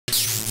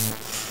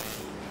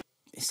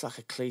it's like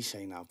a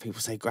cliche now. People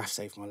say Graff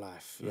saved my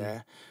life,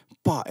 yeah?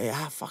 But it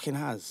fucking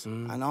has.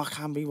 And I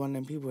can be one of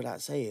them people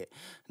that say it.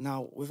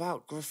 Now,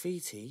 without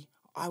graffiti,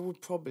 I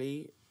would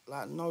probably,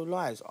 like, no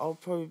lies, I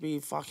would probably be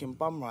fucking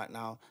bum right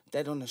now,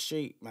 dead on the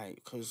street,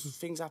 mate, because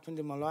things happened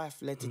in my life,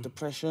 led to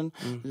depression,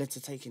 led to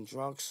taking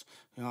drugs,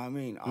 you know what I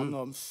mean? I'm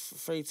not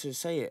afraid to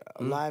say it,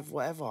 alive,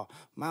 whatever.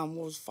 Man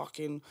was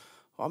fucking...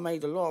 I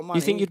made a lot of money.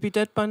 You think you'd be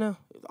dead by now?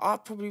 I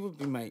probably would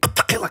be, mate.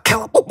 KILLA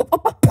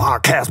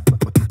podcast.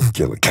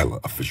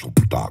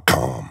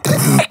 KILLAofficial.com.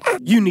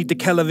 You need the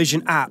KELA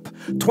app.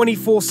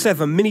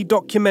 24/7 mini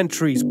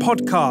documentaries,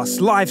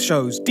 podcasts, live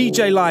shows,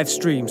 DJ live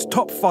streams,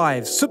 top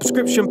fives,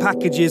 subscription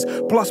packages,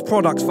 plus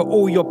products for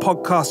all your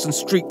podcasts and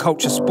street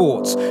culture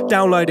sports.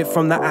 Download it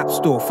from the App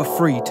Store for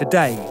free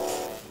today.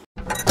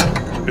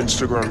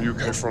 Instagram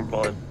UK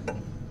Frontline.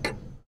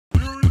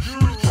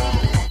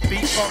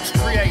 Beatbox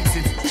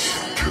created.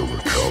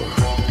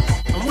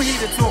 And we're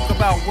here to talk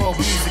about world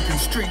music and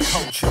street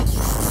culture.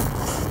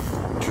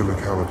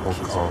 KILLA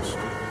podcast.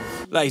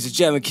 Ladies and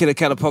gentlemen,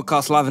 KELA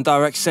podcast live and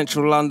direct,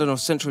 Central London, or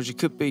Central as you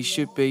could be,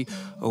 should be,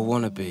 or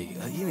want to be.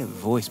 You know the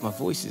voice, my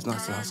voice is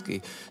nice and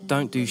husky.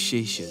 Don't do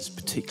shishas,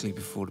 particularly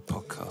before the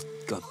podcast.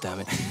 God damn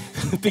it.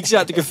 Big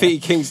shout out to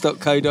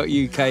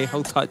graffitikings.co.uk.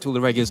 Hold tight to all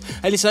the regulars.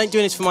 Hey, listen, I ain't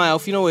doing this for my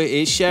health. You know what it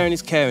is. Sharing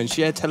is caring.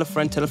 Share, tell a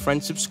friend,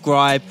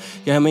 subscribe.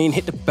 You know what I mean?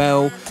 Hit the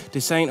bell.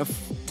 This ain't a...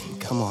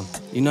 Come on.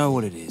 You know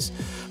what it is.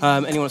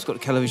 Anyone that's got the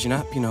television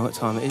app, you know what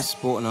time it is.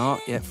 Sport and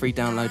art. Yeah, free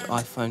download,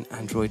 iPhone,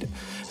 Android,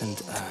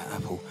 and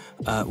Apple.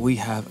 We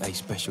have a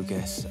special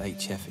guest,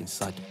 HF,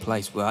 inside the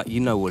place. Well, you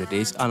know what it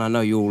is, and I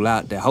know you're all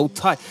out there. Hold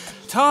tight.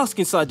 Task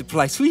inside the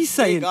place. What are you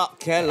saying? Big up,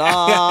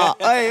 KELA.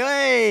 Hey,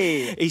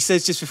 hey. He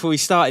says just before we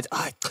started,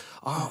 I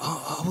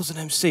was an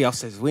MC. I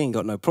says, we ain't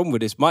got no problem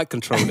with this mic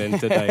control then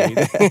today.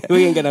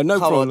 We ain't got no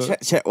problem. On,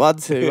 check, 1,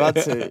 2, 1,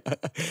 2.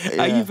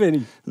 How you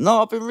been?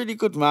 No, I've been really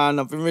good, man.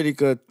 I've been really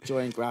good.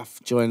 Enjoying Graff,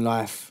 enjoying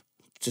life,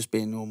 just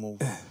being normal.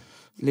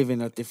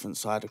 Living a different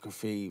side of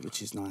graffiti,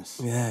 which is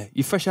nice. Yeah.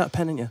 You fresh out of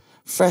pen, ain't you?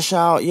 Fresh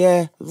out,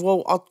 yeah.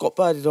 Well, I got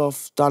birded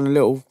off, done a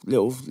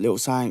little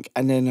sank,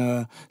 and then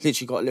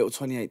literally got a little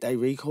 28-day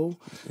recall.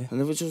 Yeah. And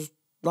it was just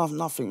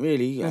nothing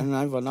really. Yeah. And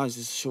everyone knows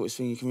it's the shortest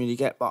thing you can really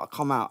get. But I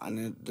come out,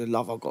 and the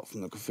love I got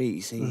from the graffiti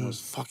scene was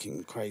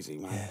fucking crazy,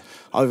 man. Yeah.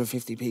 Over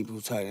 50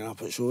 people turning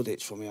up at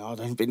Shoreditch for me. I'd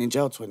only been in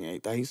jail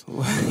 28 days.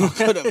 I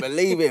couldn't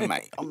believe it,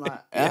 mate. I'm like,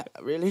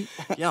 really?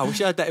 Yeah, I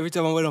wish I had that every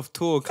time I went off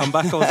tour. Come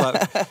back, I was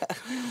like,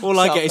 all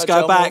I get is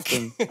go back.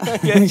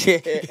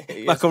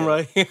 Back on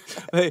road.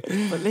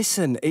 But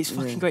listen, it's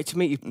fucking great to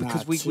meet you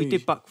because we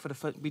did buck for the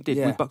first. We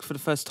bucked for the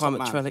first time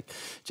at Trellick.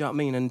 Do you know what I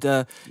mean? And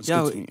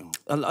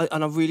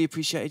and I really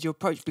appreciated your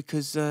approach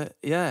because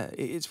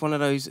it's one of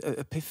those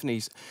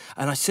epiphanies.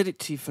 And I said it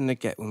to you from the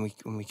get when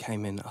we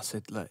came in. I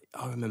said, look,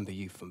 I remember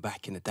you from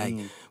back in the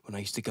day when I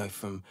used to go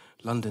from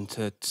London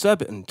to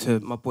Surbiton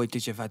to my boy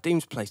DJ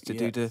Vadim's place to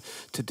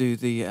do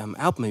the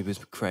album he was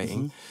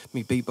creating.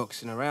 Me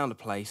beatboxing around the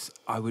place.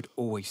 I would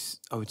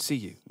see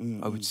you.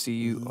 I would see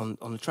you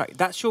on the track.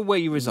 That's where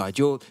you reside.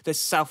 There's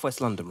Southwest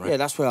London, right? Yeah,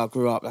 that's where I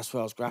grew up. That's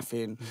where I was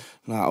graphing.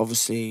 Like,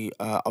 obviously,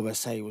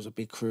 OSA was a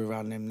big crew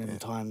around them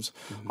times.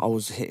 I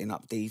was hitting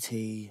up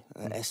DT,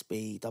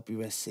 SB,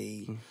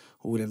 WSC,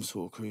 all them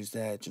sort of crews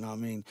there. Do you know what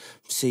I mean?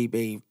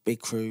 CB, big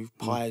crew,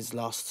 Pies,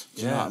 Lust.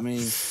 Do you know what I mean?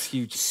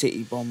 Huge.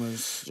 City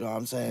Bombers. Do you know what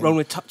I'm saying? Rolling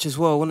with Touch as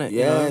well, wasn't it?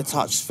 Yeah, you know?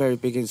 Touch, very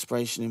big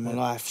inspiration in my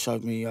life.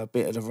 Showed me a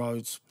bit of the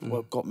roads,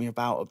 got me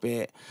about a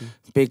bit.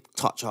 Big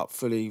touch up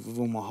fully with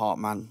all my heart,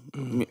 man.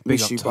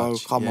 Miss you, bro.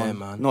 Come on.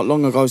 Man. Not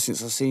long ago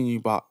since I seen you,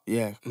 but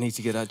yeah. Need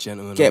to get that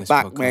gentleman Get on this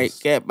back, podcast. mate.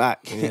 Get back.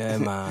 Yeah,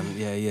 man.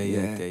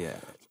 Yeah.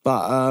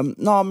 But,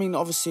 no, I mean,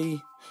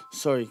 obviously...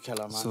 Sorry,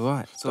 KELA, man. It's all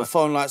right. The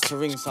phone likes to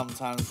ring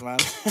sometimes, man.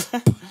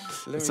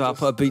 So I'll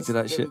put a beat to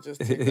that shit.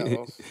 Just take that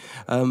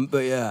off.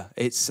 But yeah,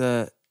 it's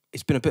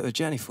been a bit of a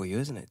journey for you,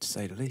 isn't it, to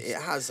say the least? It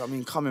has. I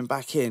mean, coming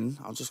back in,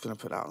 I'm just going to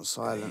put that on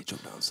silent. Yeah,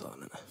 drop that on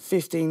silent.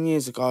 15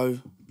 years ago,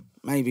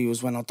 maybe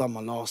was when I done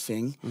my last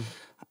thing.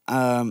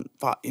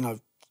 But, you know,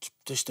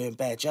 just doing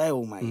bare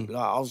jail, mate.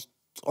 Like, I was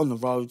on the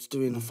roads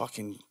doing a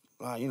fucking...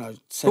 you know,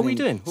 selling, what were you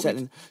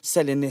doing?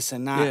 Selling this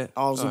and that. Yeah.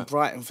 I was in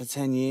Brighton for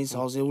 10 years.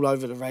 I was all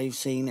over the rave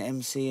scene,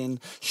 MCing,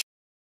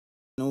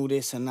 and all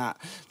this and that.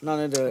 None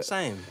of the...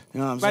 Same. You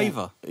know what I'm saying?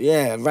 Raver.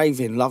 Yeah,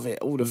 raving, love it.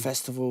 All the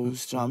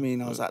festivals, do you know what I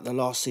mean? I was at the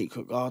last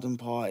Secret Garden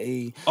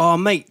party. Oh,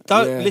 mate,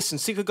 listen,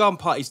 Secret Garden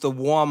Party's the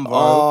one, bro.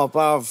 Oh,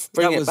 bruv,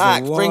 bring it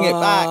back.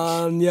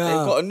 Yeah.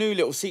 They've got a new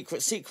little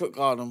Secret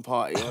Garden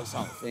party or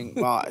something,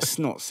 but it's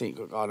not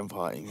Secret Garden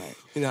Party, mate.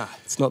 Nah,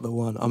 it's not the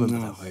one. I remember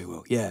that very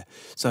well. Yeah.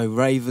 So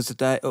Rave was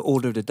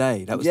order of the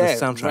day. That was the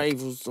soundtrack.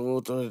 Rave was the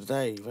order of the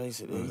day,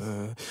 basically.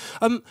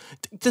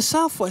 The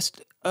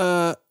Southwest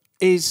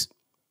is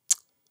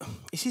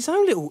its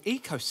own little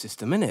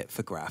ecosystem, isn't it,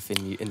 for Graff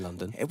in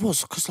London? It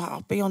was, because, like,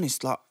 I'll be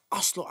honest, like,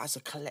 us lot as a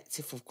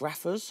collective of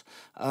graffers,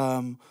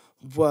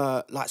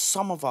 were like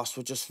some of us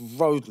were just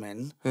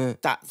roadmen.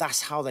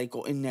 That's how they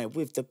got in there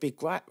with the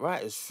big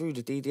writers through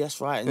the DDS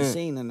writing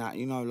scene and that.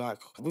 You know, like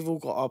we've all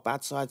got our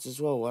bad sides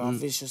as well, and our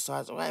vicious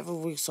sides.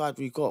 Whatever side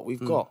we've got,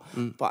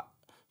 But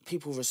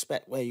people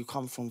respect where you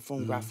come from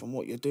Graff and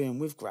what you're doing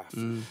with Graff.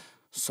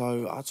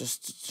 So I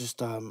just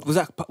was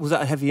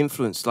that a heavy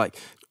influence? Like,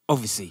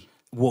 obviously,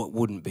 what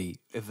wouldn't be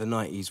of the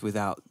 90s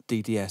without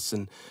DDS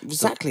and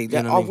exactly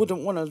that. I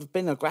wouldn't want to have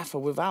been a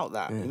grapher without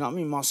that. You know what I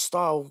mean? My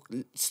style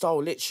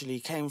literally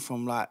came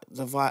from like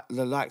the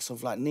likes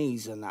of like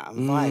Knees and that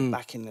and Vibe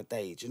back in the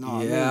day. Do you know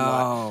what I mean?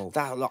 Like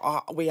that.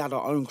 Like, we had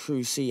our own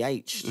crew, CH.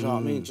 Do you know what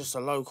I mean? Just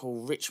a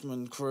local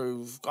Richmond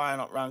crew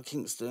going up around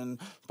Kingston,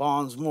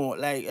 Barnes,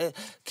 Mortlake,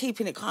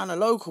 keeping it kind of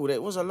local.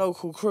 It was a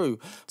local crew.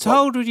 So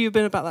how old would you have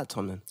been about that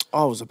time then?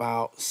 I was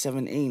about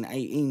 17,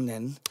 18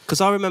 then. Because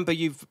I remember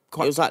It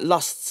was like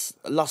Lust's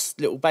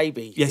little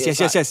baby. Yes.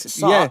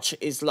 Sarch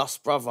is Lust's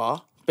brother.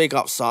 Big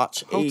up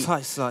Sarch. Hold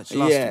tight, Sarch.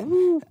 Lust.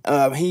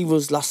 Yeah. He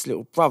was Lust's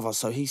little brother,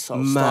 so he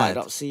sort of started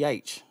up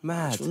CH.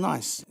 Mad. Which was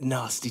nice.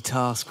 Nasty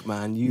task,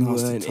 man. You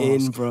weren't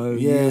in, bro. Yeah.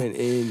 You weren't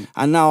in.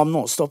 And now I'm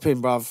not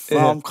stopping, bruv.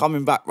 Yeah. I'm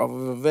coming back, bruv,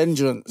 with a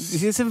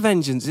vengeance. It's a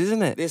vengeance,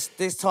 isn't it?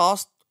 This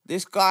task.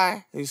 This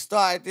guy who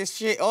started this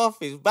shit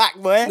off is back,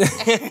 boy.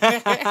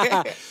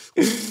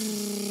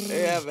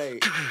 Yeah,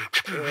 mate.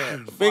 Yeah.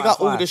 Big up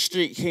all the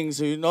street kings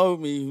who know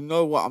me, who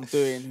know what I'm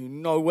doing, who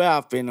know where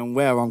I've been and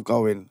where I'm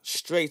going.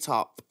 Straight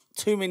up.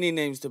 Too many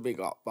names to big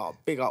up, but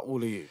big up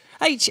all of you.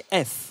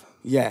 HF.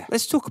 Yeah.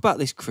 Let's talk about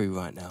this crew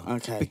right now.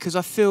 Okay. Because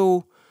I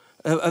feel,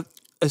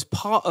 as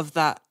part of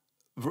that,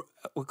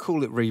 we'll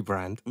call it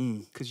rebrand,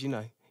 because, you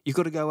know, you've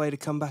got to go away to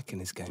come back in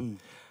this game.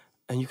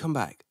 And you come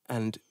back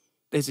and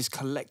there's this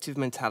collective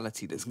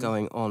mentality that's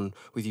going on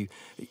with you.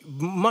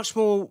 Much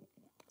more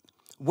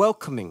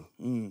welcoming.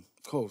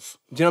 Of course.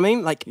 Do you know what I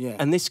mean? Like, yeah.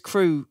 And this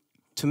crew,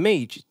 to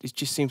me, it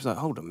just seems like,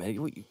 hold on, man,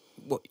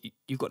 what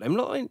you got them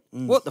lot in?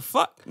 What the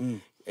fuck?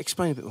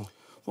 Explain a bit more.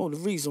 Well, the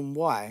reason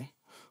why,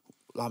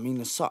 I mean,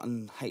 the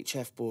Sutton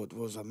HF board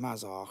was a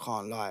mazza, I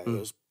can't lie. It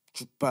was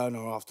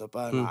burner after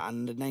burner,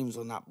 and the names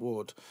on that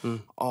board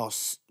are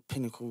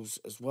pinnacles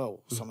as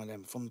well, some of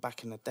them from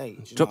back in the day.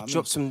 Do you know what I mean?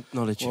 Drop some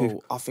knowledge.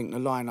 Well, I think the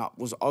lineup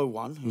was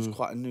 01, who's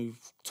quite a new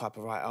type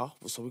of writer.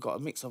 So we've got a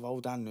mix of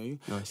old and new.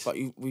 Nice. But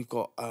we've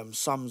got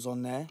Sums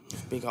on there.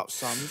 Big up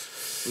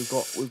Sums.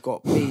 We've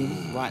got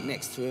Beam right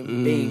next to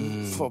him.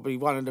 Beam, probably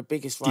one of the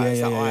biggest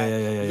writers that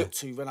I looked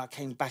to when I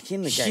came back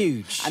in the game.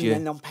 Huge. And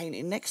then I'm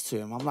painting next to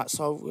him. I'm like,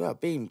 so yeah,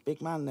 Beam, big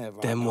man there.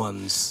 Right Them now.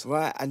 ones.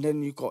 Right, and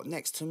then you've got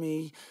next to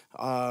me,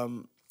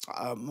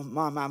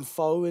 my man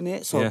Foe in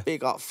it, so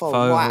big up Foe.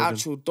 My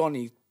actual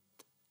Donny,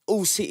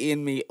 all city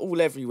in me,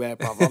 all everywhere,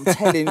 brother. I'm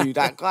telling you,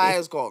 that guy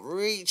has got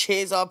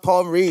reaches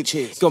upon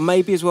reaches. Got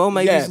Maybe as well.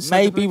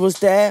 Maybe was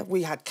there.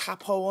 We had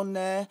Capo on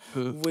there.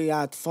 We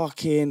had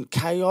fucking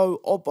KO,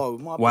 Obbo,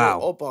 my boy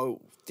Obbo.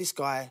 This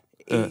guy,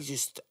 he's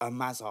just a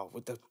mazza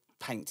with the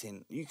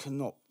painting. You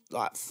cannot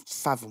like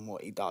fathom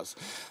what he does.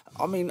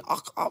 I mean,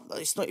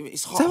 it's not even.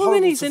 It's hard. So how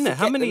many's in there?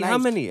 How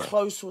many?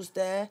 Close was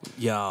there.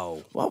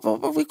 Yo. Well,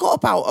 we got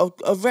about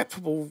a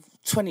reputable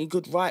 20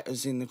 good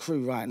writers in the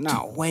crew right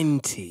now.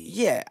 20.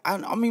 Yeah,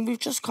 and I mean we've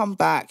just come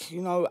back, you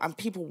know, and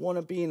people want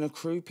to be in a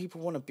crew.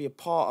 People want to be a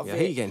part of it.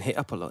 Yeah, you're getting hit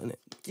up a lot, innit?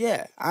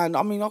 Yeah, and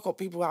I mean I've got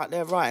people out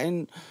there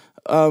writing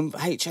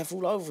HF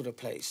all over the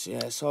place.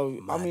 Yeah, so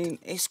Mad. I mean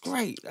it's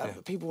great.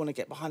 People want to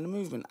get behind the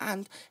movement,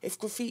 and if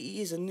graffiti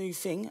is a new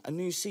thing, a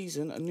new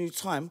season, a new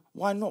time,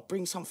 why not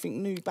bring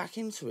something new back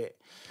into it?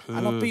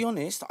 And I'll be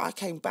honest, I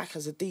came back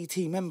as a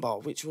DT member,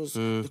 which was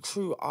the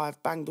crew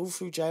I've banged all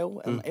through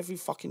jail and every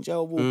fucking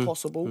jail wall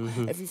possible,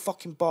 every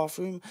fucking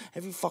bathroom,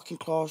 every fucking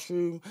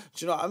classroom.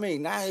 Do you know what I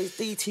mean? That is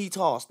DT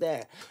task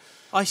there.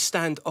 I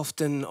stand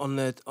often on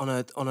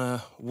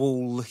a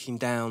wall looking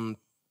down,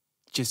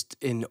 just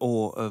in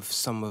awe of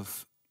some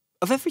of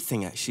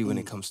everything actually when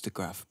it comes to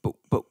Graff.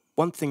 But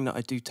one thing that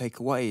I do take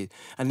away,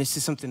 and this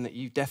is something that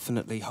you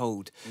definitely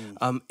hold,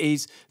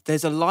 is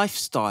there's a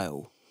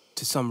lifestyle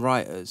to some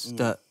writers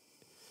that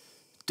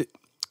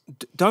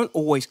don't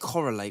always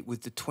correlate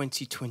with the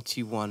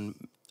 2021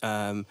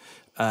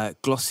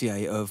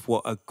 glossier of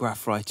what a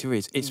Graff writer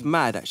is. It's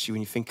mad actually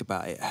when you think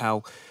about it,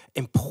 how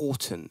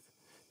important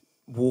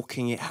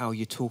walking it, how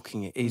you're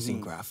talking it is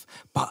in Graff.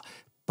 But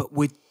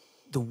with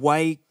the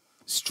way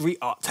street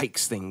art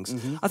takes things,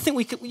 I think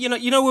we could, you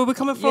know where we're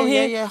coming from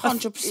here. Yeah,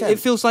 100%. It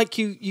feels like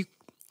you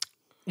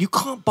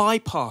can't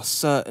bypass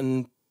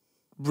certain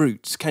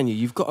routes, can you?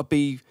 You've got to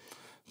be.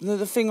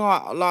 The thing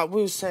like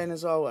we were saying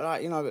as well,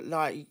 like, you know,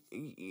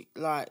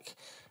 like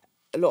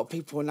a lot of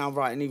people are now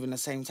writing even the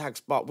same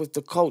tags, but with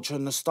the culture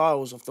and the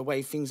styles of the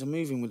way things are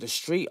moving with the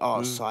street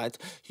art side,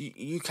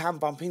 you can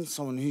bump into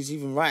someone who's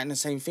even writing the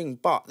same thing,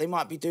 but they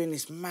might be doing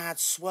this mad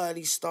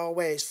swirly style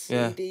where it's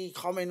 3D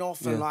coming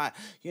off and like,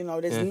 you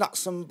know, there's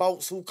nuts and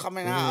bolts all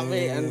coming out of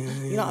it,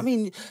 and you know what I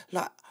mean?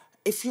 Like,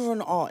 if you're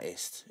an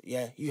artist,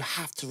 yeah, you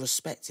have to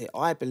respect it,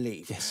 I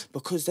believe. Yes.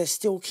 Because they're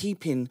still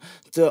keeping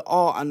the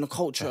art and the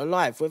culture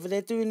alive, whether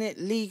they're doing it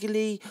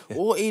legally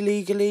or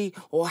illegally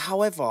or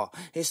however.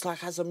 It's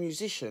like, as a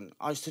musician,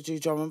 I used to do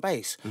drum and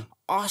bass.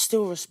 I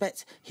still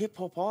respect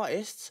hip-hop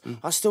artists.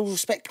 I still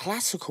respect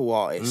classical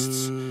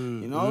artists,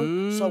 you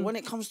know? So when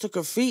it comes to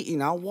graffiti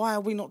now, why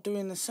are we not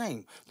doing the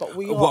same? But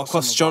we are. What,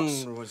 across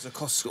genres,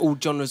 across all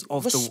genres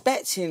of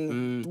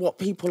respecting what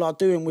people are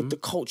doing with the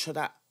culture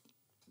that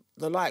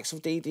the likes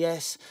of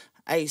DDS,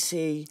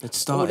 AC,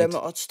 all them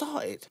had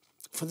started.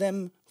 For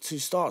them to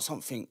start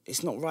something,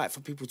 it's not right for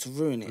people to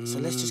ruin it. So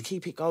let's just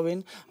keep it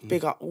going.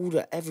 Big up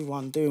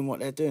everyone doing what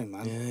they're doing,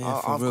 man.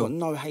 I've got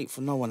no hate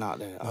for no one out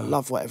there. I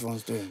love what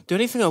everyone's doing. The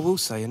only thing I will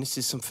say, and this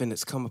is something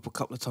that's come up a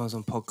couple of times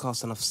on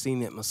podcasts, and I've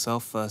seen it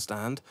myself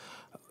firsthand,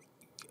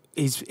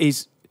 is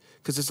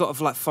because there's a lot of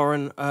like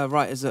foreign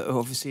writers that are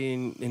obviously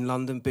in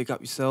London. Big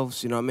up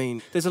yourselves, you know what I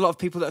mean? There's a lot of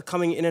people that are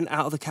coming in and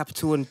out of the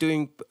capital and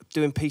doing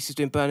pieces,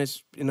 doing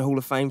burners in the Hall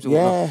of Fame.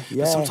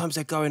 But sometimes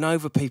they're going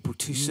over people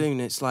too soon.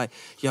 It's like,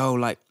 yo,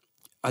 like,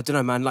 I don't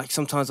know, man. Like,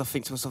 sometimes I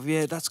think to myself,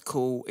 yeah, that's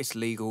cool. It's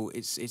legal.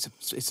 It's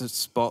a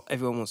spot.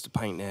 Everyone wants to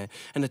paint there,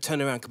 and the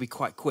turnaround can be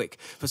quite quick.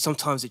 But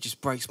sometimes it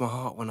just breaks my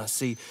heart when I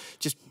see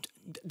just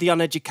the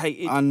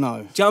uneducated. I know. Do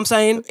you know what I'm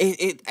saying?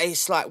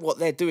 It's like what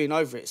they're doing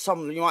over it.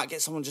 You might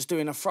get someone just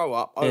doing a throw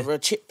up over a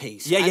chip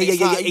piece. Yeah.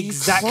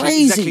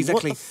 Exactly.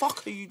 What the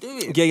fuck are you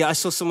doing? Yeah. I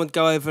saw someone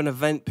go over an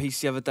event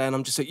piece the other day, and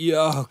I'm just like,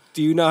 yo,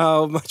 do you know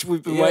how much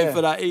we've been waiting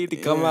for that E to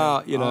come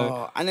out? You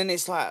know. And then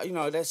it's like, you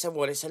know, they said,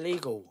 well, it's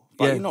illegal.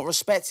 But you're not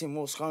respecting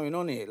what's going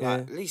on here.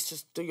 Like, at least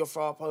just do your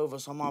throw up over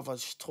some other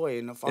toy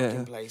in the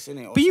fucking place,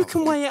 innit? But you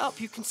can weigh it up.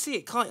 You can see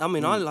it, can't you? I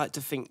mean, I like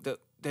to think that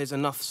there's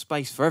enough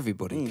space for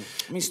everybody.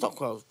 I mean,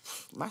 Stockwell's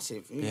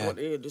massive. You've got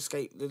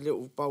the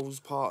little bowls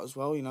part as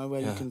well, you know,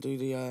 where you can do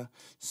the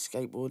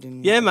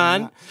skateboarding. Yeah,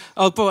 man.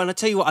 Oh, bro, and I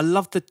tell you what, I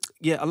love the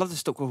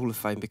Stockwell Hall of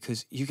Fame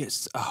because you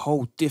get a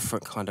whole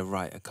different kind of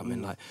writer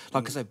coming. Like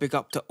I say, big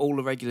up to all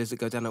the regulars that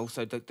go down, and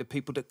also the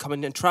people that come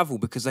in and travel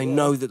because they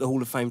know that the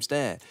Hall of Fame's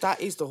there.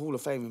 That is the Hall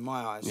of Fame in my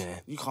eyes. Yeah.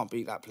 You can't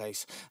beat that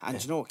place. And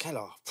do you know what,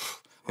 KELA?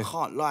 I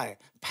can't lie.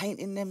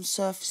 Painting them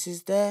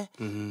surfaces there,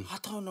 I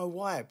don't know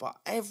why, but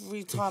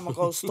every time I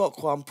go to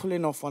Stockwell, I'm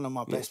pulling off one of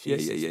my best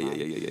pieces.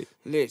 Yeah.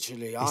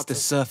 Literally. It's the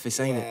surface,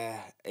 ain't it? Yeah,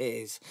 it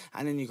is.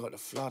 And then you got the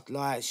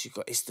floodlights,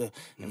 it's the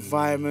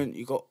environment,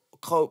 you got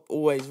Cope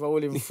always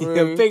rolling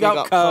through. Big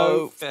up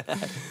Cope.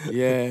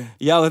 Yeah.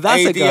 Yo,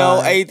 that's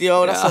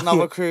ADO, that's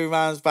another crew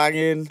man's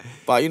banging.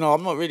 But, you know,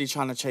 I'm not really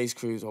trying to chase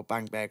crews or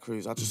bang bear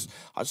crews. I just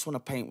want to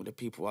paint with the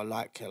people I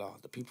like,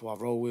 KELA, the people I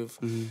roll with.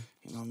 You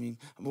know what I mean?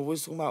 I'm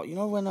always talking about, you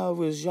know, when I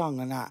was young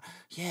and that,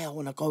 I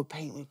want to go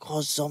paint with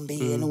Cos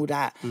Zombie and all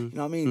that. You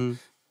know what I mean?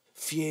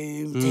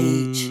 Fume,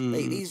 Teach,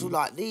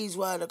 these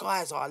were the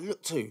guys I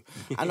looked to.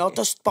 And I'll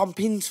just bump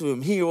into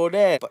them here or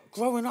there. But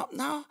growing up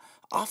now,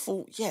 I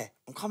thought,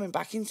 I'm coming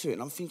back into it.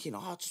 And I'm thinking,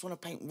 I just want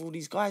to paint with all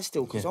these guys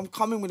still because I'm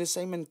coming with the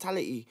same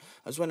mentality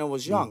as when I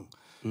was young.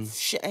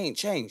 Shit ain't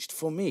changed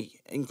for me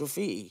in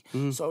graffiti.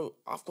 So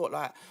I've got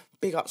like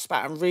big up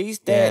Spat and Rees.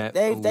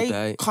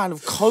 They kind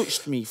of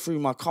coached me through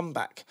my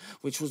comeback,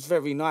 which was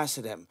very nice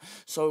of them.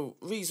 So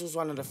Rees was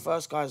one of the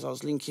first guys I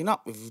was linking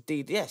up with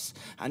DDS.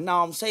 And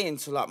now I'm saying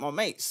to like my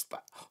mates,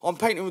 but I'm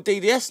painting with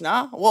DDS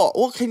now.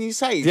 What can you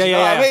say? Do you know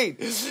what I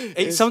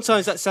mean?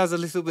 Sometimes that sounds a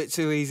little bit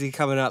too easy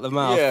coming out the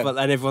mouth, but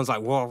then everyone's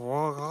like,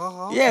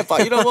 whoa. Yeah,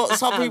 but you know what?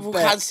 Some people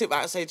can sit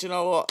back and say, do you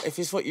know what? If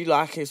it's what you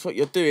like, it's what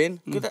you're doing,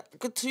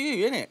 good to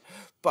you, innit?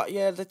 But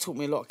yeah, they taught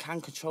me a lot of can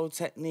control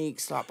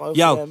techniques, like both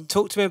of them.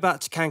 Talk to me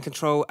about can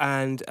control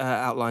and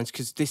outlines,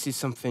 because this is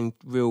something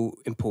real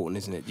important,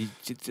 isn't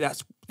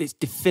it? It's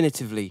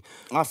definitively.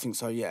 I think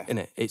so, yeah. Isn't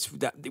it? It's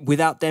that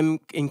without them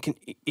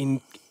in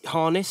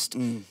harnessed,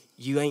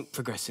 you ain't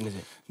progressing, is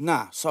it?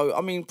 Nah. So I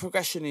mean,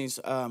 progression is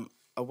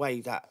a way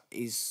that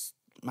is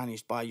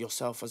managed by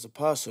yourself as a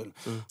person.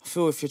 I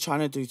feel if you're trying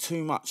to do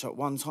too much at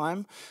one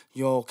time,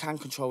 your can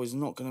control is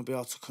not going to be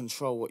able to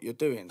control what you're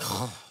doing.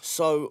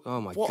 So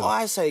what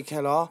I say,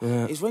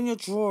 KELA, is when you're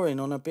drawing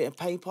on a bit of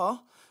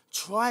paper,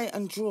 try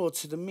and draw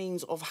to the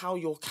means of how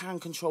your can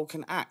control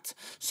can act.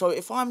 So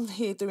if I'm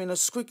here doing a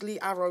squiggly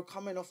arrow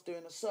coming off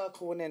doing a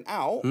circle and then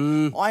out,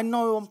 I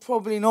know I'm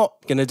probably not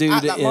gonna do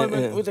at that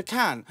moment with a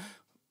can.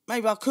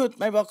 Maybe I could,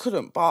 maybe I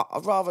couldn't, but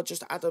I'd rather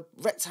just add a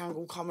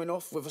rectangle coming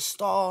off with a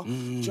star, do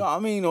you know what I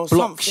mean, or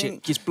block something.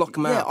 Shit. Just block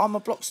them out. Yeah, I'm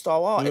a block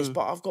style artist,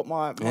 but I've got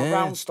my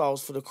round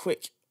styles for the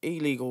quick,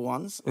 illegal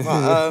ones.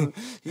 But,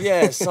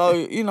 so,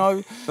 you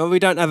know. Well, we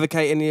don't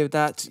advocate any of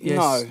that. Yes,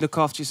 no. Look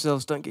after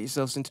yourselves, don't get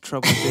yourselves into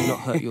trouble, do not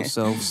hurt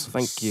yourselves.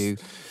 Thank you.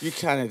 You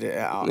can edit it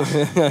out.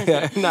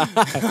 No.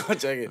 I'm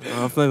joking.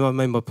 I've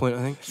made my point,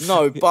 I think.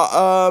 No,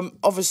 but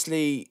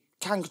obviously,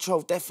 can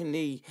control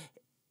definitely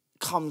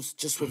comes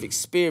just with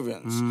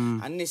experience,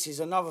 and this is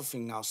another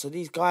thing now. So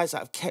these guys that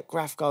have kept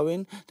Graff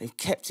going, they've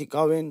kept it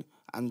going,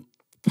 and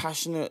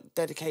passionate,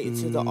 dedicated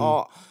to the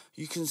art,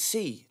 you can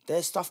see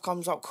their stuff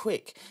comes up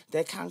quick.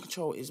 Their can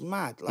control is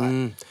mad.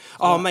 Like,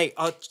 oh mate,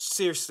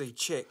 seriously,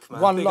 Chick,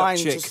 man. One Big up line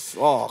Chick. just,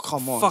 oh,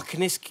 come on. Fucking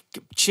this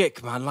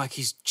Chick, man, like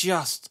his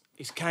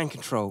can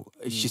control.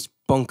 It's just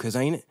bonkers,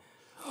 ain't it?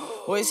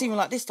 Well, it's even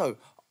like this though.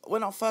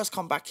 When I first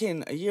come back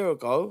in a year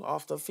ago,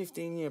 after a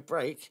 15-year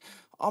break,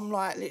 I'm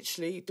like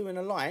literally doing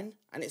a line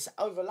and it's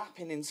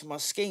overlapping into my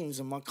schemes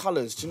and my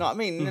colours. Do you know what I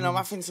mean? And then I'm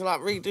having to like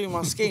redo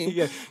my scheme.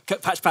 Yeah,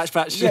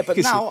 patch. Yeah, but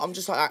now I'm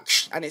just like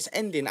and it's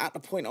ending at the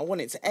point I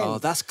want it to end. Oh,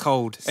 that's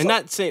cold. And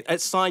that's it.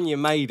 That's sign you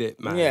made it,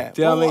 man. Yeah.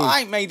 Do you know what I mean? I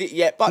ain't made it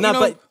yet, but No, you know,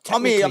 but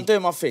I'm here, I'm technically-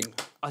 doing my thing.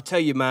 I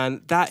tell you,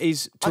 man, that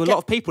is to a lot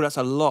of people. That's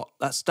a lot.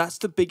 That's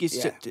the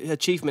biggest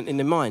achievement in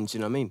their minds. You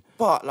know what I mean?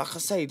 But like I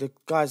say, the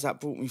guys that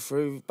brought me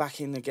through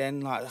back in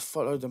again, like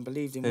followed and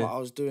believed in what I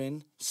was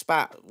doing.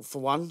 Spat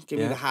for one, give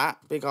me the hat.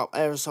 Big up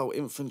Aerosol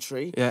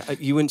Infantry. Yeah,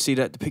 you wouldn't see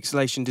that. The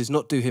pixelation does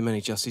not do him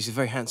any justice. He's a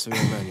very handsome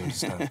young man. You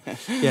understand?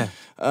 Yeah.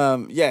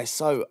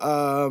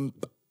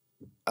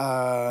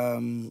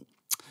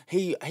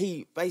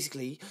 He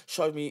basically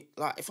showed me,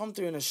 like, if I'm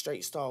doing a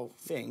straight style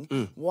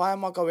thing, why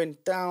am I going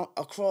down,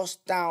 across,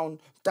 down,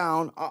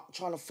 up,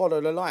 trying to follow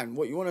the line?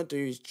 What you want to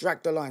do is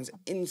drag the lines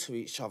into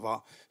each other.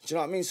 Do you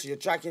know what I mean? So you're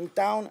dragging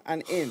down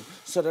and in,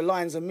 so the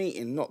lines are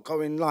meeting, not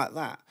going like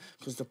that.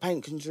 Because the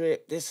paint can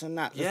drip, this and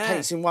that. The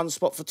paint's in one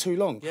spot for too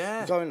long. Yeah.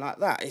 You're going like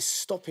that, it's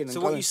stopping and So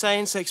going. what you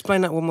saying? So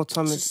explain that one more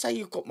time. So say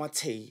you've got my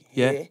T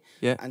Yeah,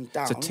 here and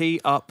down. So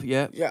T up,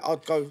 yeah. Yeah,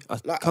 I'd go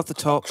like cut the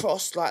top,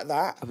 across like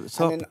that, the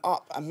top. and then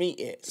up and meet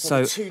it.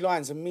 So the two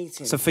lines are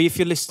meeting. So if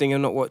you're listening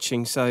and not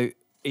watching, so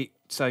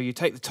you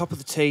take the top of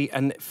the T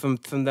and from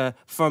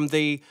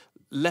the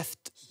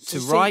left to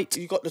right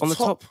you got the on the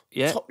top,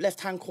 top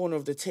left-hand corner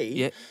of the T.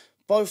 Yeah.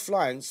 Both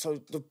lines, so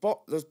the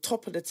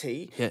top of the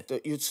T, Yeah.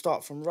 that you'd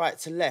start from right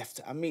to left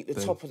and meet the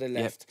top of the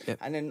left. Yep.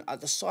 And then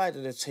at the side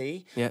of the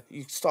T, Yep.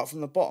 you start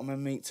from the bottom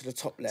and meet to the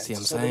top left. See what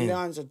I'm so saying? the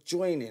lines are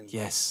joining.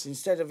 Yes. So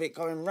instead of it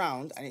going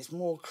round, and it's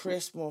more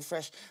crisp, more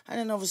fresh. And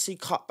then obviously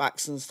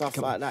cutbacks and stuff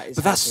like that is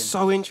But that's happening.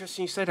 so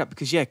interesting you say that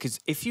because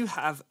if you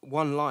have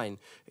one line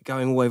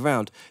going all the way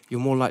around,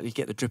 you're more likely to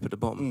get the drip at the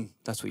bottom.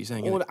 That's what you're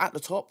saying. Or Isn't it? at the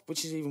top,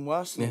 which is even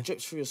worse, and it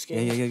drips through your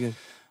skin. Yeah.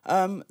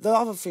 The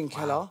other thing,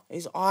 KELA,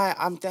 is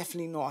I'm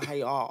definitely not a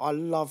hater. I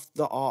love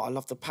the art. I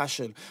love the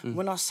passion.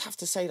 When I have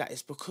to say that,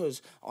 it's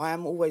because I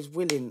am always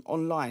willing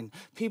online.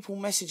 People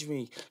message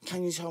me,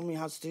 can you tell me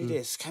how to do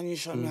this? Can you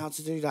show me how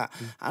to do that?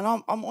 And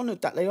I'm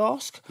honoured that they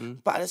ask.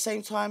 But at the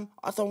same time,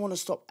 I don't want to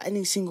stop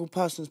any single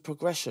person's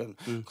progression.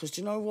 Because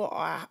do you know what?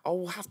 I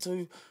will have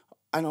to,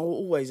 and I will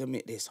always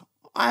admit this,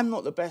 I'm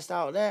not the best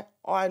out there.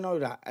 I know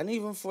that. And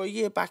even for a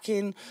year back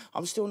in,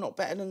 I'm still not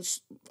better than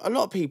a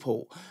lot of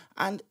people.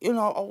 And, you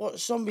know, I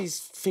watched Zombie's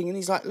thing and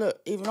he's like, look,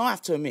 even I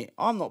have to admit,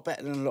 I'm not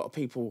better than a lot of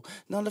people.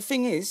 Now, the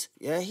thing is,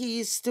 yeah, he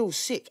is still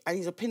sick and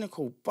he's a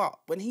pinnacle. But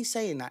when he's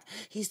saying that,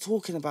 he's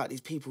talking about these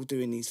people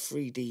doing these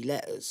 3D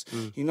letters.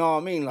 You know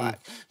what I mean?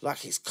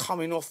 Like it's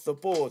coming off the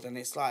board and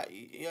it's like,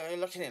 you're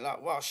looking at it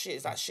like, wow, shit,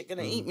 is that shit going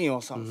to eat me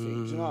or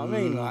something? Do you know what I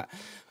mean? Like,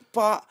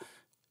 but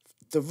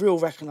the real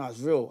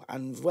recognise real,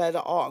 and where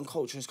the art and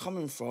culture is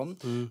coming from,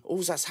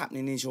 all that's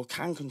happening is your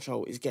can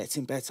control is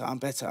getting better and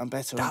better and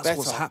better and better. That's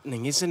what's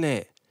happening, isn't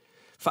it?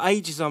 For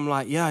ages, I'm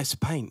like, yeah, it's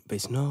paint, but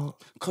it's not.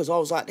 Because I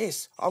was like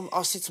this.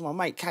 I said to my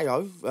mate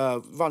KO,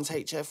 runs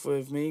HF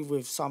with me,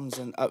 with Sums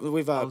and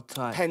with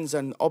Pens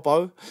and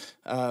Obo.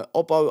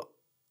 Obo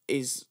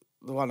is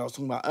the one I was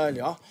talking about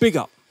earlier. Big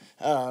up.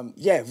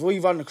 Yeah, we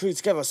run the crew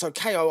together. So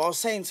KO, I was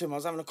saying to him, I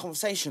was having a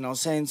conversation. I was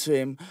saying to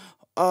him,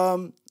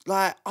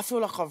 like, I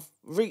feel like I've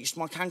reached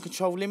my can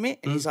control limit.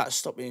 And he's like,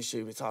 stop being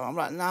stupid. I'm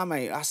like, nah,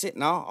 mate, that's it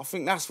now. I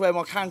think that's where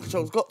my can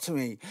control's got to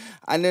me.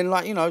 And then,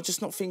 like, you know,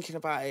 just not thinking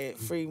about it,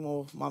 3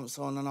 more months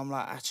on, and I'm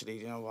like, actually,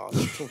 you know what, I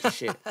was talking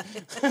shit.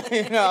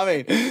 You know what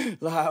I mean?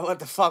 Like, what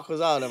the fuck was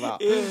I on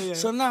about? Yeah.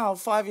 So now,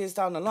 5 years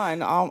down the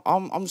line,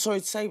 I'm sorry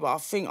to say, but I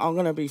think I'm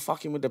going to be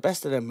fucking with the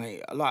best of them,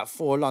 mate. Like,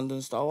 4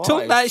 London style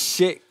Talk artists. that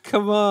shit,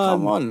 come on.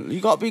 Come on,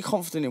 you got to be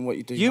confident in what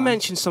you do. You man.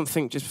 mentioned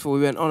something just before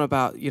we went on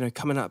about, you know,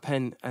 coming out of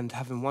pen and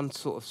having one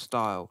sort of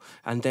style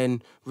and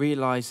then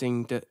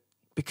realising that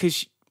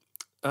because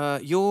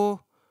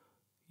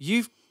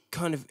you've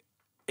kind of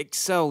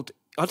excelled,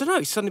 I don't know,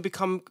 it's suddenly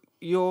become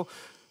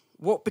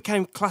what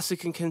became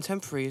classic and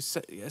contemporary has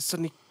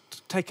suddenly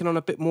taken on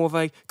a bit more of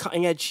a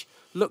cutting edge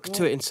look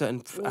to it in certain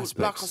aspects.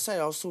 Like I say,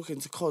 I was talking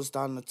to Cos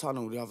down the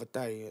tunnel the other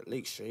day at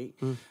Leek Street,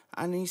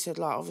 and he said,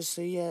 like,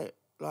 obviously, yeah,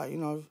 like, you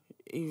know,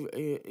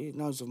 he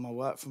knows of my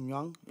work from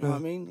young, you know what I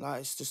mean? Like,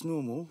 it's just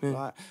normal.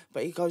 Like,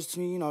 but he goes to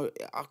me, you know,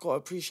 I've got to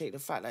appreciate the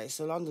fact that it's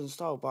a London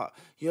style, but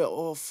you're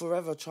all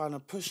forever trying to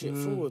push it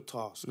forward,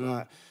 task.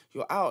 Like,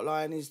 your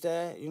outline is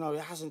there, you know, it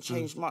hasn't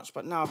changed much,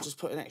 but now I've just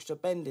put an extra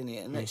bend in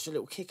it, an extra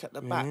little kick at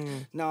the back.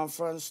 Now I'm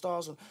throwing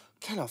stars on.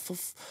 KELA,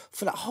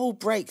 for that whole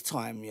break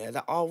time, yeah,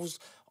 that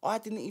I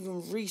didn't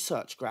even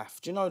research Graff.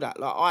 Do you know that?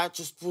 Like, I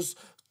just was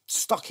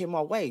stuck in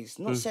my ways.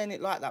 Not saying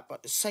it like that,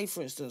 but say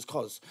for instance,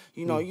 cause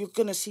you know you're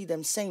gonna see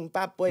them same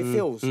bad boy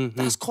feels.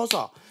 That's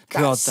Cozza.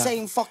 That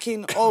same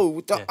fucking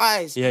with the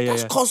eyes.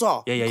 That's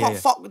Cozza. You can't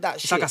fuck with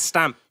that shit. It's like a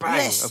stamp, bang,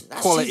 yes, of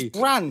that's quality. his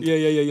brand.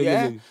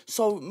 Yeah.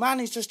 So man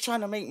is just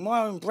trying to make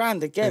my own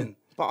brand again.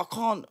 But I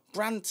can't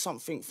brand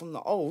something from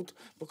the old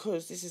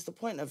because this is the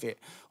point of it.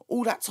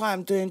 All that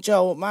time doing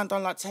jail, man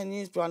done like 10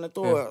 years behind the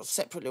door,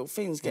 separate little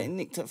things, getting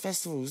nicked at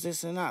festivals,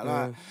 this and that.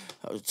 Like,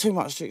 too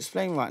much to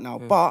explain right now.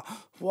 But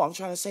what I'm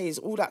trying to say is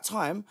all that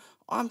time,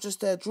 I'm just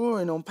there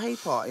drawing on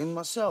paper in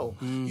my cell.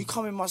 You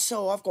come in my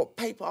cell, I've got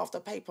paper after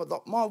paper.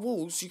 Like my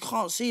walls, you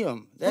can't see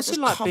them. They're What's just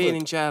it like covered. being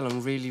in jail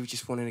and really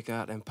just wanting to go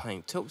out there and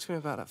paint? Talk to me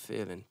about that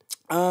feeling.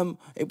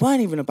 It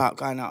weren't even about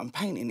going out and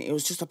painting. It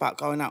was just about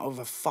going out with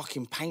a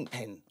fucking paint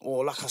pen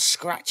or like a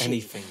scratchy.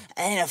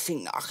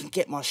 Anything that I can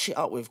get my shit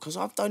up with because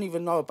I don't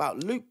even know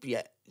about loop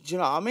yet. Do you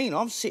know what I mean?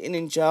 I'm sitting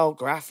in jail,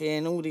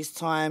 graphing all this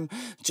time,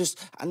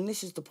 and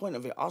this is the point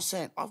of it. I was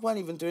saying, I weren't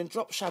even doing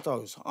drop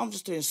shadows. I'm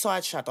just doing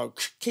side shadow,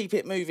 keep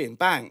it moving,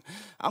 bang.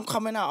 I'm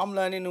coming out, I'm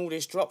learning all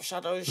this drop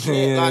shadow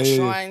shit,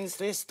 shines,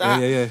 this,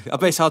 that. Yeah. I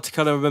bet it's hard to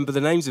kind of remember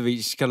the names of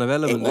each kind of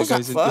element It was that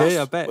goes at in. first,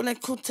 Yeah, I bet. when they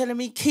kept telling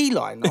me key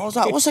line, I was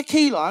like, what's a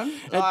key line?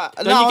 Like,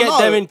 Don't you get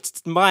them in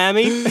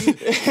Miami?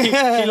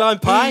 Key lime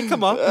pie?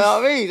 Come on. You know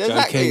what I mean? Joking.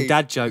 Exactly.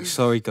 Dad jokes,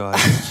 sorry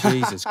guys.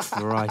 Jesus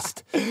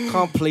Christ.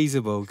 Can't please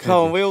them all. Come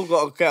on, we all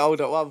got to get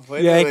old at one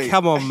point. Yeah, don't we?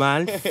 come on,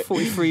 man.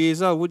 43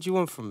 years old. What do you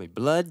want from me?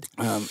 Blood?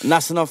 And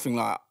that's another thing,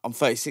 like, I'm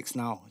 36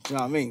 now. Do you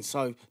know what I mean?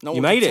 So no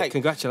You one made can it. take,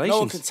 Congratulations. No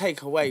one can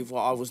take away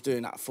what I was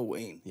doing at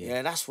 14.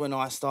 Yeah, that's when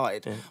I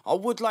started. Yeah. I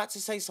would like to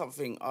say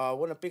something. I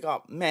want to big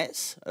up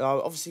Mets.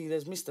 Obviously,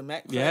 there's Mr.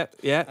 Met. Correct?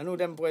 Yeah. And all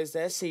them boys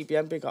there.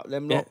 CBM, big up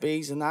them lot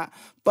Bs and that.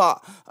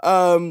 But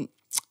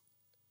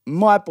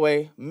my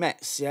boy,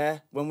 Mets,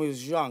 when we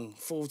was young,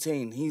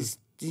 14, he's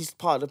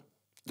part of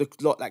the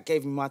lot that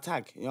gave me my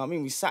tag. You know what I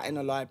mean? We sat in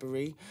the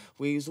library.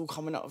 We was all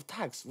coming up with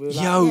tags. We were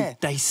like,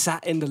 they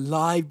sat in the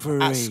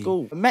library. At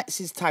school.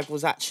 Mets' tag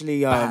was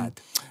actually... Bad.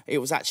 It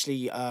was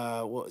actually,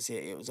 what was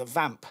it? It was a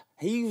vamp.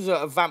 He was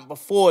a vamp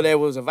before there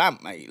was a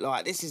vamp, mate.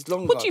 Like, this is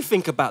longer. What do you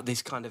think about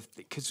this kind of...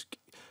 Because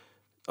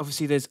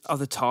obviously there's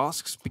other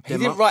tasks. He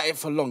didn't write it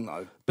for long,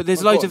 though. But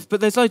there's loads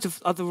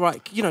of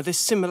other there's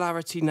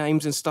similarity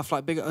names and stuff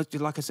like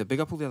like I said, big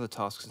up all the other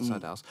tasks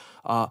inside the house.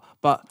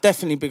 But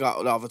definitely big up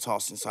all the other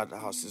tasks inside the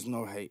house. There's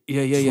no hate.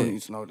 Yeah. I want you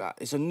to know that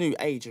it's a new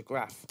age of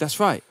graph. That's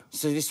right.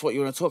 So this is what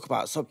you want to talk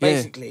about. So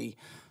basically,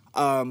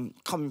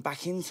 coming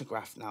back into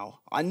graph now,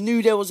 I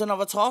knew there was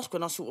another task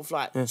when I sort of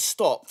like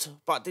stopped,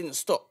 but didn't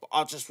stop.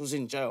 I just was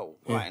in jail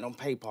writing on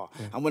paper,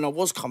 and when I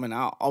was coming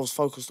out, I was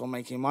focused on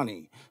making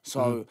money.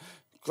 So.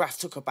 Graph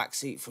took a back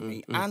seat for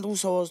me, and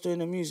also I was doing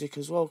the music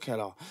as well,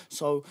 KELA.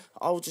 So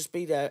I would just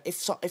be there.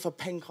 If a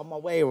pen come my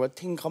way or a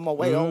tin come my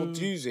way, I would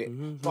use it.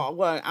 But I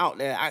weren't out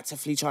there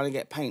actively trying to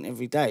get paint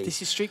every day.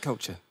 This is street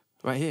culture,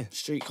 right here.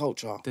 Street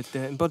culture.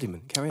 The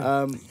embodiment. Carry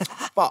on.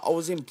 But I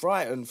was in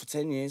Brighton for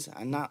 10 years,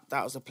 and that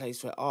was a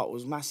place where art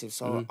was massive.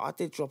 So I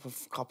did drop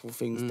a couple of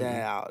things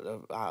there out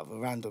of a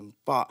random,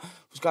 but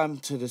was going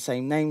to the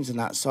same names and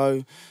that.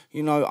 So,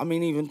 you know, I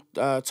mean, even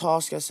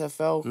Task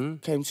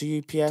SFL came to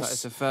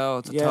UPS.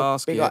 SFL to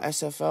Task. Big up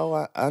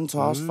SFL and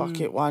Task. Fuck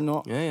it, why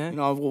not? Yeah. You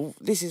know, well,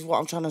 this is what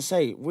I'm trying to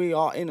say. We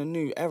are in a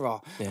new era,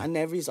 and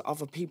there is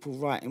other people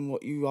writing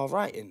what you are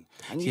writing,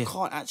 and you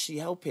can't actually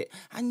help it.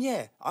 And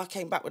I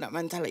came back with that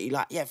mentality,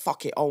 like,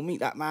 fuck it, I'll meet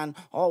that man.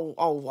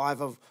 I'll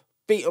either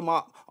beat him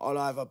up, I'll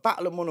either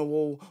battle him on a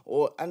wall,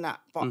 and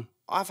that. But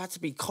I've had to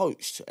be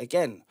coached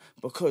again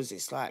because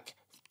it's like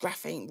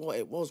graph ain't what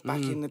it was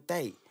back in the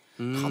day.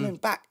 Coming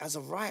back as a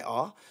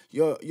writer,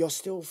 you're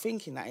still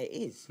thinking that it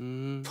is,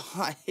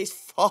 but it's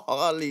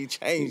farly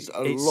changed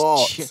a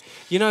lot.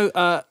 You know.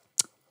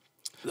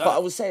 But I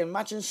was saying,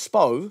 imagine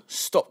Spo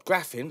stopped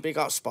graphing, big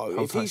up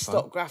Spo. If he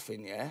stopped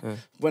graphing,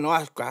 when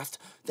I graphed,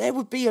 there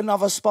would be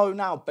another Spo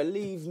now,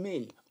 believe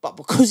me. But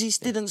because he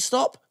didn't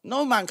stop,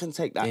 no man can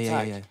take that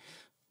tag. Yeah.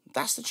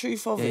 That's the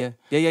truth of it.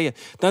 Yeah.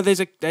 No, there's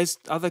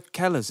other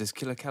KELAs. There's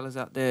killer KELAs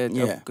out there.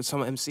 Yeah.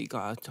 Some MC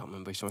guy, I can't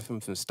remember, something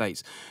from the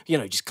States. You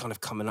know, just kind of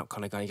coming up,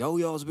 kind of going, oh,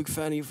 yeah, I was a big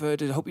fan of your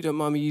third. I hope you don't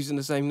mind me using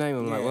the same name.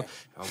 I'm like, well,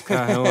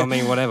 okay, well, I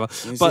mean, whatever.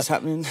 Is this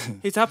happening?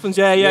 It happens,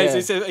 yeah.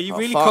 Are you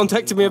really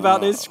contacting me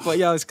about this? But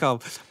yeah, it's calm.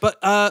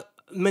 But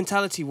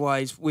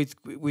mentality-wise,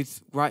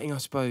 with writing, I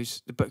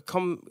suppose,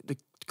 the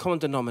common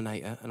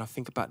denominator, and I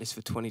think about this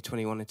for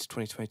 2021 into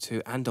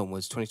 2022 and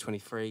onwards,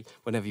 2023,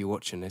 whenever you're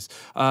watching this,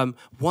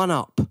 one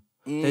up.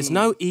 There's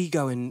no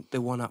ego in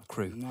the one up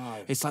crew. No.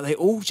 It's like they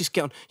all just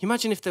get on. You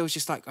imagine if there was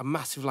just like a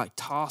massive like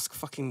task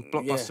fucking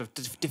blockbuster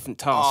of different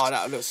tasks. Oh,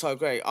 that would look so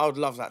great. I would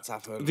love that to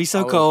happen. It'd be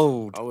so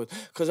cold. I would.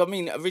 Because, I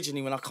mean,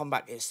 originally when I come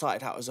back, it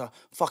started out as a,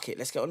 fuck it,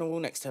 let's get on the wall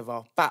next to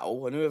ever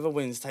battle, and whoever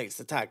wins takes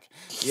the tag.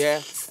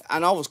 Yeah?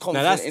 And I was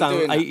confident in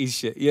doing that. 80s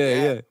shit.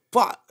 Yeah.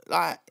 But,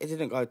 like, it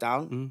didn't go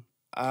down.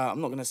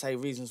 I'm not going to say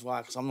reasons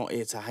why, because I'm not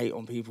here to hate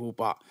on people,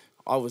 but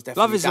I was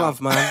definitely Love is down.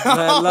 love, man.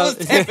 I was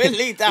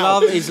definitely down.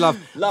 Love is love.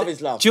 Love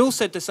is love. Jules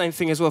said the same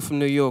thing as well from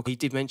New York. He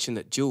did mention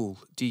that Jewel,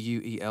 Duel,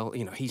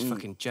 you know, he's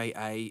fucking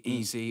J.A.,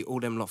 Easy, all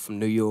them lot from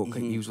New York.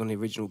 He was one of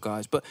the original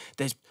guys. But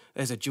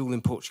there's a Jewel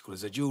in Portugal,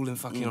 there's a Jewel in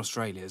fucking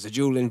Australia, there's a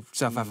Jewel in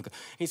South Africa.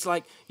 It's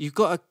like, you've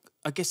got to,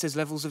 I guess there's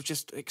levels of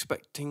just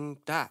expecting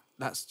that.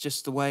 That's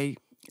just the way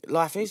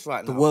life is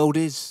right now. the world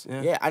is.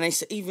 Yeah, and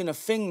it's even a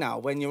thing now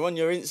when you're on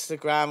your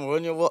Instagram or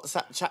on your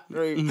WhatsApp chat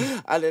group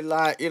and then,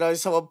 like, you know,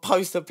 someone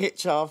posts a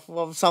picture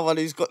from someone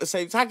who's got the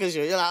same tag as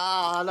you. You're like,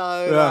 oh,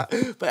 no. Yeah.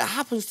 Like, but it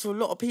happens to a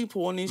lot of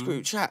people on these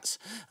group chats.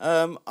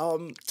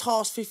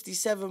 Task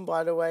 57,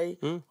 by the way,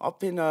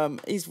 up in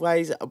his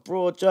ways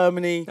abroad,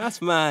 Germany.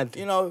 That's mad.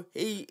 You know,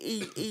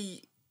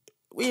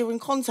 we're in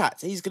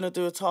contact. He's going to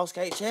do a task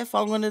HF.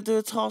 I'm going to do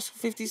a task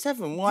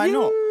 57. Why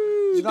not?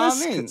 Do you know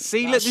what I mean?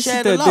 See, Like, look, this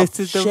share is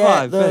the share